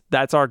 astronauts.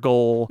 That's our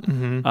goal.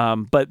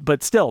 Mm-hmm.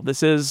 But still,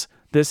 this is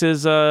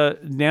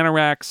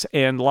NanoRacks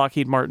and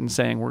Lockheed Martin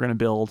saying we're going to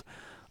build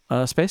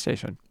a space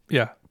station.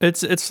 Yeah,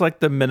 it's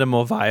like the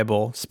minimal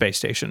viable space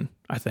station,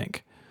 I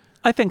think.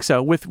 I think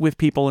so, with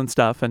people and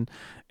stuff, and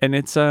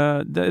it's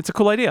a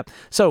cool idea.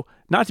 So,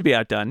 not to be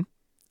outdone,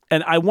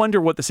 and I wonder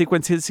what the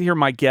sequence is here.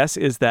 My guess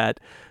is that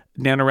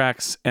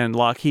NanoRacks and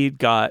Lockheed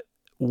got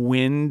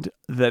wind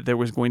that there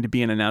was going to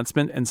be an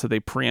announcement, and so they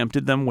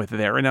preempted them with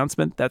their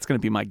announcement. That's going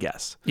to be my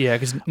guess. Yeah,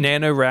 because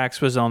NanoRacks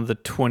was on the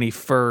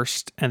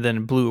 21st, and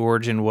then Blue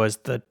Origin was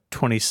the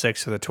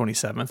 26th or the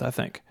 27th, I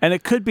think. And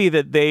it could be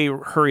that they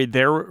hurried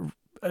their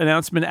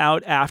announcement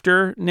out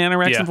after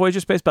NanoRacks and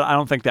Voyager Space, but I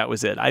don't think that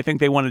was it. I think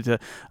they wanted to.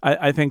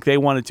 I think they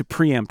wanted to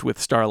preempt with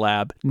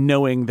Starlab,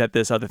 knowing that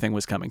this other thing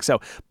was coming.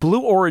 So Blue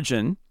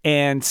Origin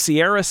and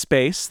Sierra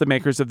Space, the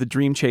makers of the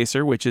Dream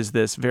Chaser, which is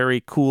this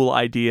very cool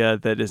idea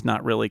that has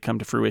not really come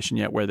to fruition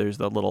yet, where there's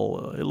the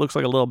little, it looks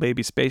like a little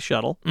baby space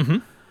shuttle,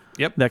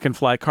 that can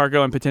fly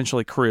cargo and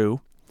potentially crew.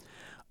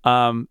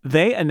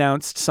 They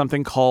announced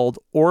something called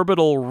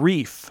Orbital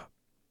Reef,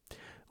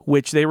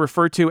 which they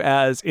refer to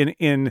as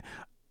in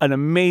an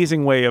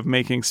amazing way of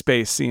making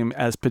space seem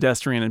as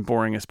pedestrian and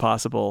boring as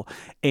possible,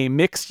 a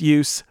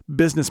mixed-use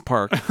business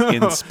park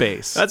in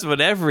space. That's what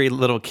every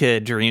little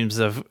kid dreams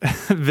of,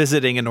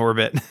 visiting in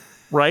orbit.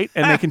 Right?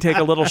 And they can take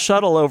a little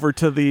shuttle over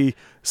to the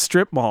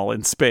strip mall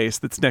in space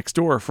that's next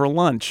door for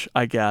lunch,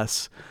 I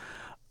guess.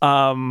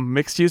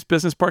 Mixed-use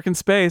business park in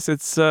space.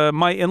 It's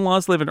my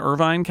in-laws live in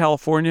Irvine,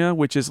 California,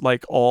 which is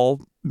like all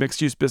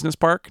mixed-use business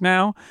park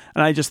now.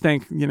 And I just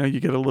think, you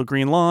get a little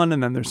green lawn,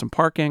 and then there's some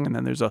parking, and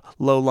then there's a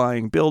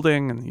low-lying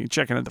building, and you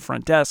check in at the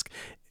front desk.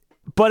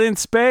 But in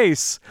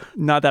space,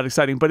 not that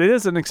exciting, but it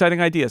is an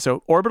exciting idea.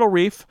 So Orbital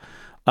Reef,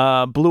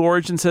 Blue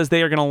Origin says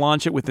they are going to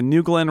launch it with the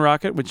New Glenn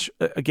rocket, which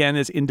again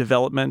is in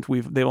development.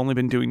 They've only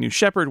been doing New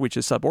Shepard, which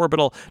is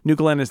suborbital. New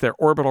Glenn is their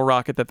orbital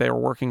rocket that they are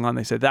working on.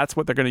 They say that's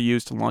what they're going to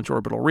use to launch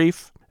Orbital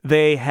Reef.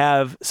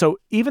 So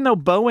even though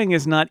Boeing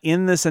is not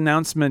in this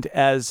announcement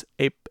as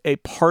a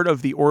part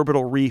of the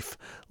Orbital Reef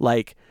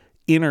like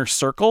inner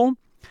circle,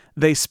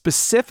 they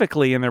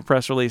specifically in their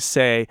press release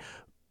say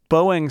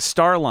Boeing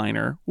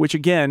Starliner, which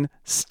again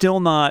still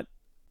not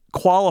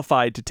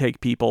qualified to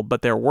take people,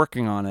 but they're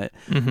working on it.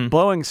 Mm-hmm.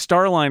 Boeing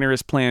Starliner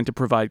is planned to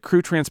provide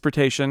crew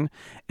transportation,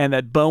 and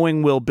that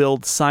Boeing will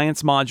build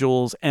science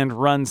modules and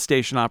run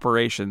station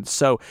operations.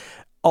 So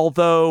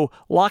although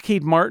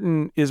Lockheed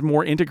Martin is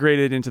more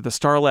integrated into the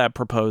Starlab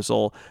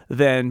proposal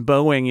than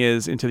Boeing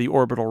is into the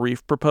Orbital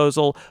Reef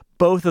proposal,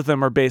 both of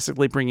them are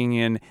basically bringing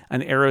in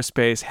an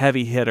aerospace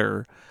heavy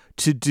hitter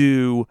to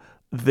do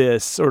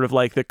this sort of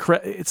like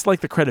it's like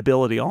the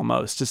credibility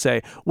almost to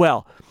say,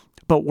 well,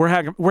 but we're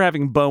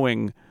having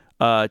Boeing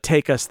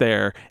take us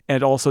there,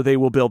 and also they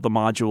will build the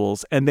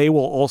modules, and they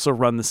will also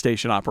run the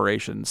station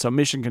operations. So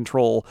mission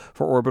control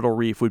for Orbital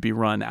Reef would be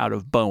run out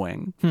of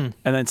Boeing. And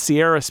then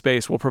Sierra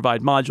Space will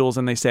provide modules,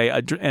 and they say,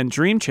 and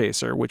Dream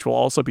Chaser, which will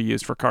also be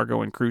used for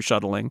cargo and crew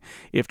shuttling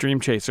if Dream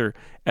Chaser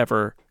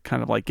ever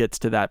kind of like gets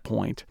to that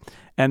point.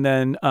 And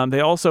then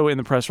they also, in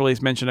the press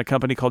release, mention a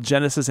company called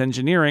Genesis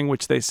Engineering,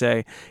 which they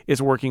say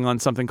is working on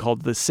something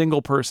called the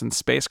single-person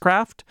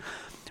spacecraft,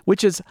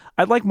 which is,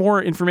 I'd like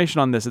more information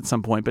on this at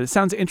some point, but it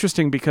sounds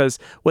interesting because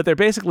what they're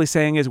basically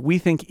saying is we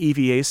think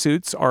EVA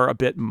suits are a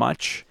bit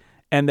much,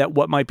 and that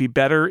what might be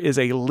better is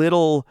a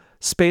little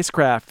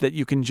spacecraft that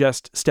you can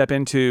just step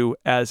into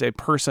as a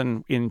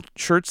person in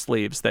shirt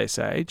sleeves, they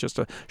say, just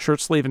a shirt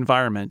sleeve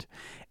environment,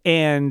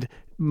 and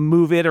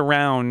move it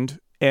around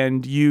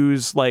and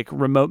use like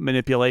remote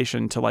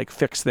manipulation to like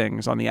fix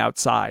things on the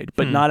outside,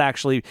 but not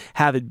actually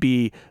have it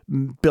be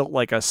built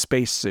like a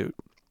spacesuit.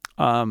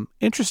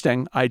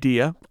 Interesting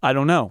idea. I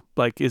don't know.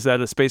 Like, is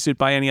that a spacesuit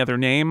by any other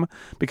name?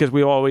 Because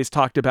we always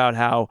talked about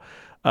how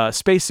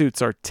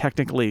spacesuits are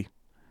technically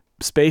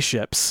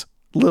spaceships,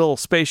 little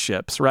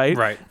spaceships, right?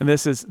 Right. And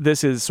this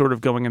is sort of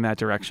going in that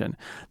direction.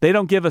 They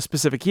don't give a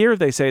specific year.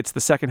 They say it's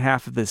the second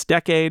half of this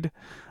decade,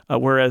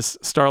 whereas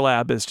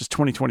Starlab is just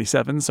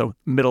 2027, so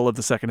middle of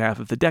the second half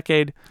of the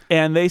decade.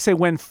 And they say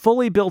when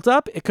fully built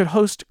up, it could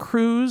host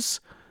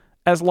crews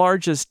as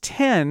large as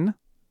 10.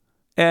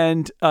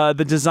 And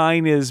the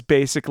design is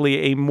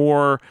basically a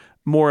more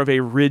of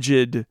a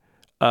rigid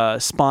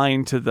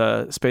spine to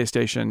the space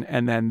station,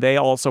 and then they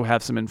also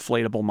have some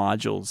inflatable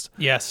modules.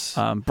 Yes,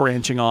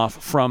 branching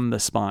off from the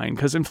spine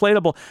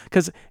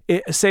because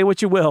say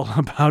what you will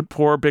about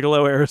poor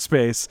Bigelow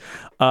Aerospace,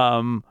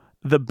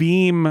 the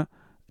beam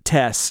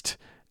test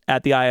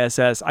at the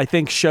ISS I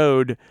think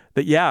showed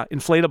that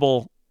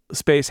inflatable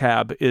space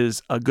hab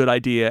is a good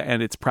idea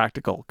and it's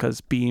practical,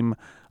 because Beam,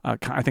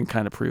 I think,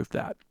 kind of proved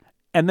that.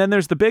 And then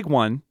there's the big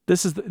one.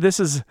 This is,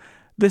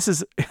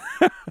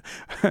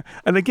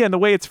 and again, the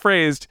way it's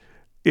phrased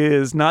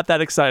is not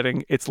that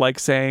exciting. It's like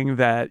saying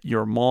that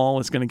your mall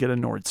is going to get a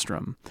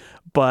Nordstrom.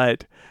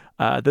 But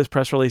this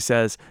press release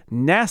says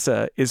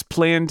NASA is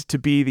planned to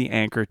be the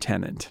anchor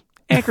tenant.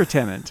 Anchor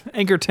tenant.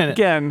 Anchor tenant.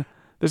 Again,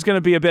 there's going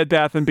to be a Bed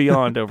Bath &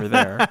 Beyond over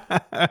there.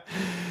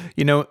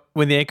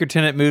 When the anchor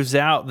tenant moves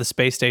out, the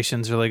space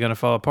station's really going to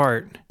fall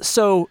apart.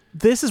 So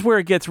this is where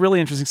it gets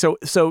really interesting.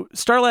 So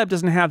Starlab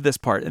doesn't have this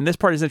part, and this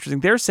part is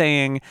interesting. They're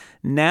saying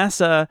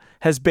NASA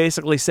has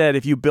basically said,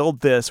 if you build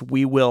this,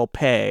 we will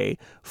pay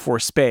for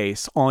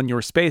space on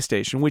your space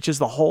station, which is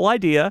the whole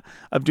idea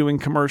of doing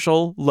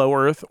commercial low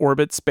Earth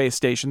orbit space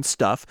station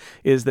stuff,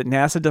 is that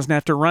NASA doesn't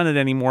have to run it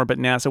anymore, but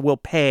NASA will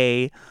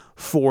pay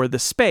for the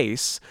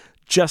space,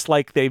 just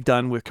like they've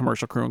done with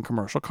Commercial Crew and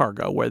Commercial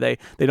Cargo, where they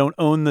don't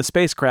own the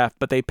spacecraft,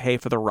 but they pay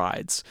for the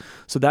rides.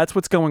 So that's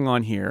what's going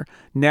on here.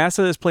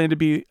 NASA is planned to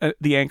be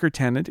the anchor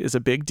tenant, is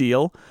a big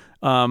deal.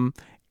 And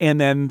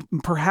then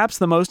perhaps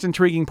the most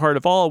intriguing part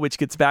of all, which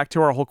gets back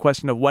to our whole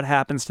question of what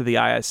happens to the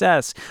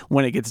ISS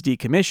when it gets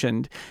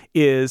decommissioned,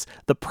 is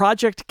the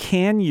project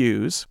can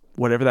use,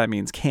 whatever that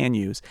means, can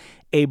use,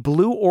 a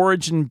Blue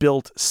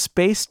Origin-built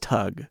space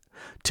tug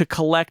to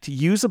collect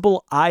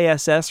usable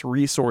ISS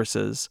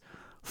resources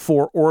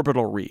for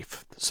orbital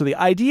reef. So the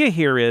idea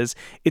here is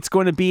it's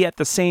going to be at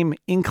the same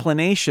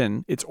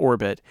inclination, its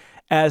orbit,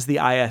 as the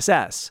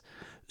ISS.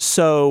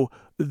 So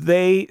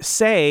they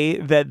say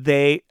that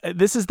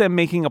this is them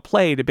making a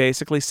play to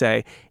basically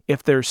say,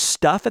 if there's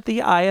stuff at the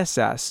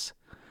ISS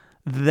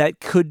that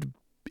could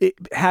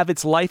have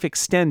its life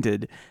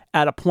extended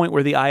at a point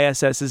where the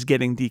ISS is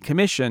getting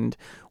decommissioned,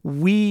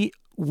 we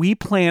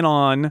plan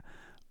on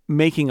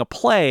making a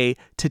play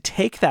to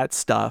take that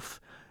stuff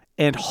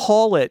and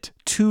haul it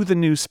to the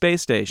new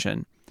space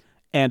station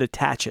and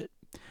attach it.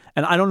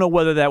 And I don't know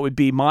whether that would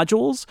be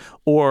modules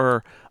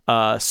or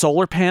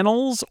solar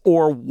panels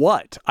or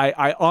what.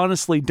 I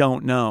honestly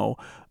don't know.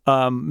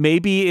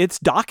 Maybe it's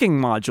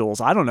docking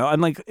modules. I don't know. I'm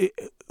like,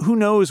 who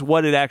knows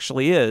what it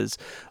actually is?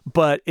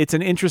 But it's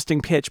an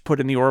interesting pitch put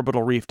in the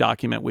Orbital Reef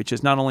document, which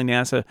is not only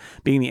NASA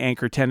being the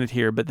anchor tenant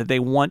here, but that they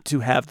want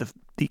to have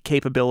the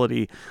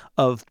capability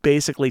of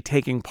basically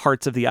taking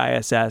parts of the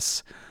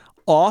ISS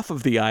off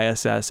of the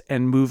ISS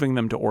and moving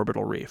them to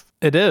Orbital Reef.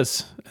 It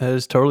is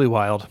totally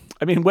wild.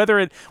 I mean,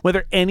 whether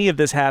any of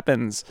this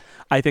happens,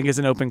 I think is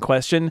an open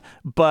question,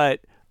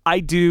 but I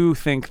do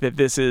think that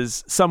this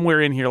is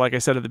somewhere in here, like I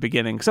said at the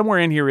beginning, somewhere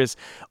in here is,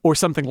 or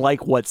something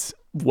like what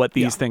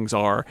these things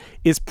are,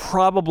 is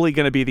probably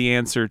going to be the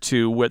answer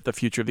to what the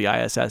future of the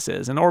ISS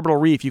is. And Orbital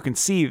Reef, you can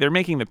see they're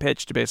making the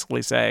pitch to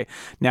basically say,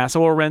 NASA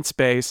will rent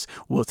space,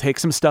 we'll take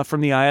some stuff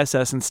from the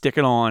ISS and stick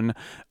it on,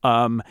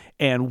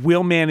 and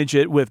we'll manage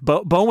it with,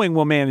 Boeing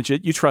will manage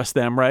it. You trust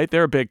them, right?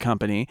 They're a big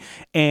company.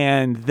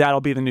 And that'll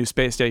be the new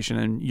space station,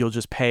 and you'll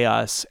just pay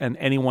us, and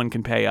anyone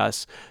can pay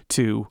us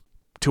to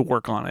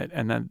work on it,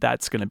 and then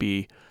that's going to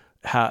be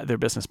their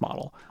business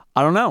model.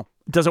 I don't know.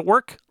 Does it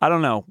work? I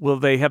don't know. Will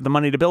they have the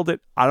money to build it?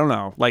 I don't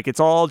know. Like, it's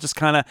all just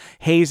kind of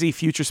hazy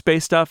future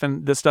space stuff,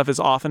 and this stuff is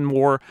often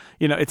more,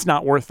 it's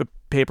not worth the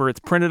paper it's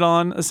printed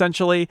on,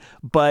 essentially,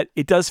 but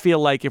it does feel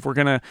like if we're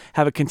going to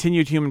have a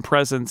continued human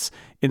presence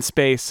in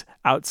space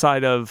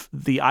outside of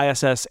the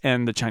ISS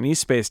and the Chinese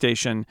space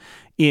station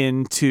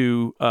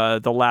into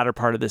the latter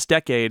part of this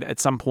decade, at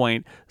some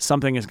point,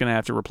 something is going to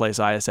have to replace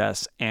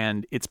ISS,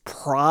 and it's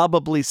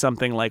probably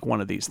something like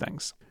one of these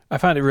things. I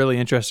find it really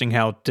interesting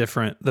how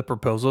different the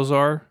proposals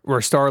are,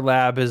 where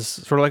Starlab is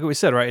sort of like what we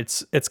said, right?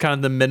 It's kind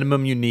of the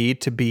minimum you need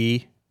to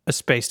be a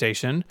space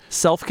station.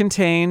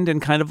 Self-contained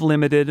and kind of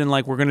limited, and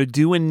like, we're going to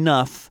do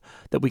enough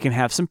that we can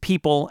have some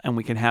people and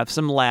we can have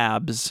some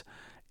labs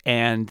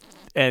and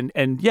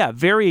yeah,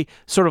 very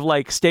sort of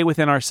like stay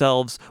within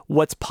ourselves,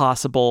 what's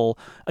possible.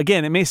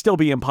 Again, it may still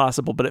be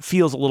impossible, but it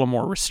feels a little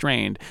more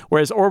restrained.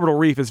 Whereas Orbital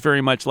Reef is very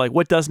much like,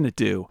 what doesn't it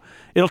do?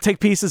 It'll take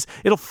pieces,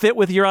 it'll fit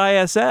with your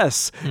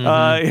ISS.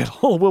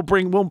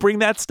 Mm-hmm. We'll bring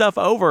that stuff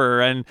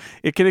over, and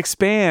it can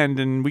expand,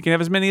 and we can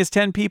have as many as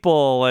 10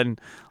 people, and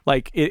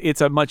like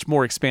it's a much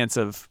more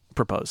expansive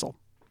proposal.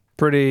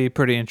 Pretty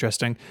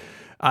interesting.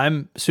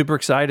 I'm super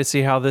excited to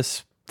see how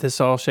this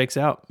all shakes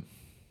out.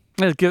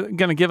 It's going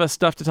to give us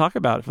stuff to talk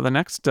about for the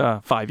next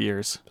 5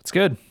 years. It's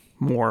good.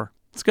 More.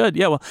 It's good.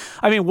 Yeah. Well,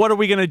 I mean, what are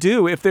we going to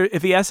do if the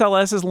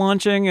SLS is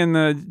launching and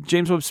the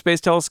James Webb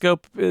Space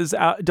Telescope is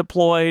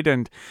deployed,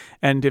 and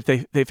if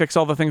they fix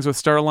all the things with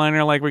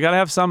Starliner? Like, we got to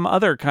have some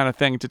other kind of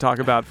thing to talk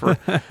about for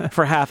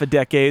for half a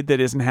decade that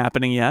isn't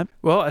happening yet.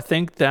 Well, I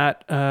think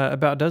that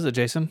about does it,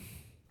 Jason.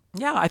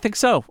 Yeah, I think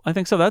so.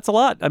 That's a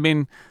lot. I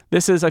mean, I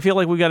feel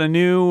like we got a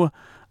new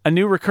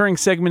recurring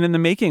segment in the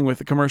making with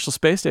the commercial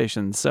space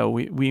stations. So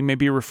we may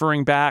be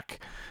referring back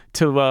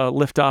to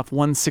Liftoff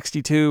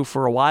 162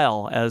 for a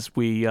while as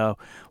we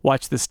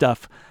watch this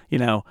stuff,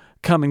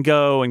 come and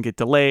go and get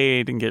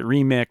delayed and get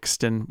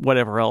remixed and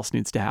whatever else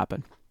needs to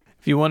happen.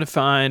 If you want to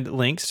find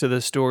links to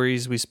the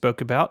stories we spoke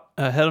about,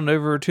 head on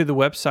over to the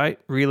website,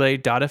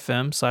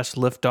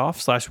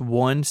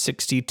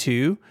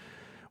 relay.fm/liftoff/162.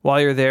 While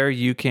you're there,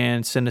 you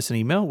can send us an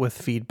email with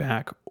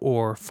feedback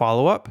or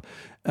follow-up.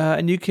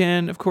 And you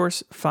can, of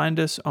course, find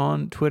us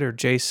on Twitter.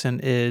 Jason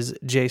is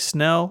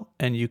jsnell,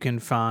 and you can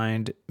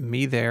find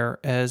me there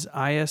as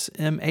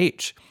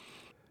ISMH.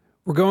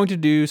 We're going to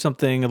do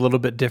something a little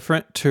bit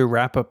different to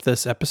wrap up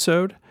this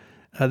episode.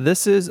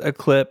 This is a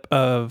clip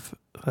of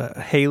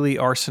Haley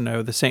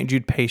Arsenault, the St.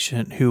 Jude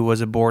patient who was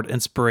aboard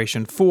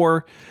Inspiration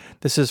 4.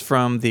 This is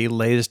from the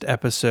latest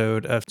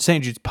episode of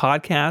St. Jude's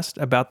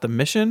podcast about the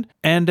mission.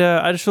 And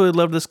I just really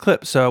love this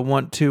clip, so I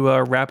want to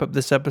wrap up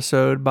this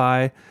episode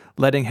by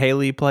letting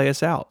Haley play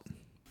us out.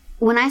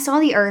 When I saw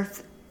the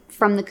Earth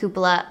from the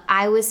cupola,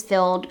 I was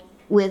filled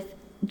with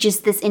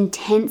just this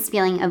intense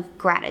feeling of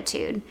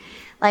gratitude.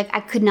 Like, I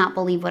could not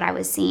believe what I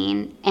was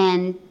seeing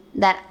and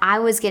that I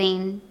was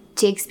getting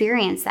to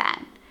experience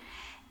that.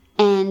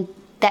 And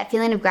that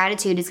feeling of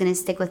gratitude is going to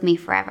stick with me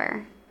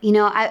forever. You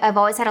know, I've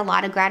always had a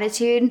lot of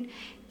gratitude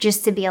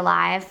just to be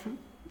alive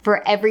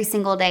for every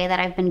single day that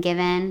I've been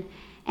given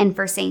and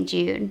for St.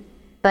 Jude.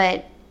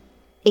 But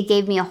it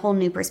gave me a whole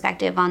new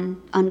perspective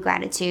on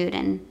gratitude.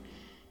 And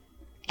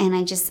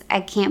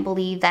I can't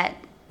believe that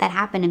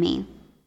happened to me.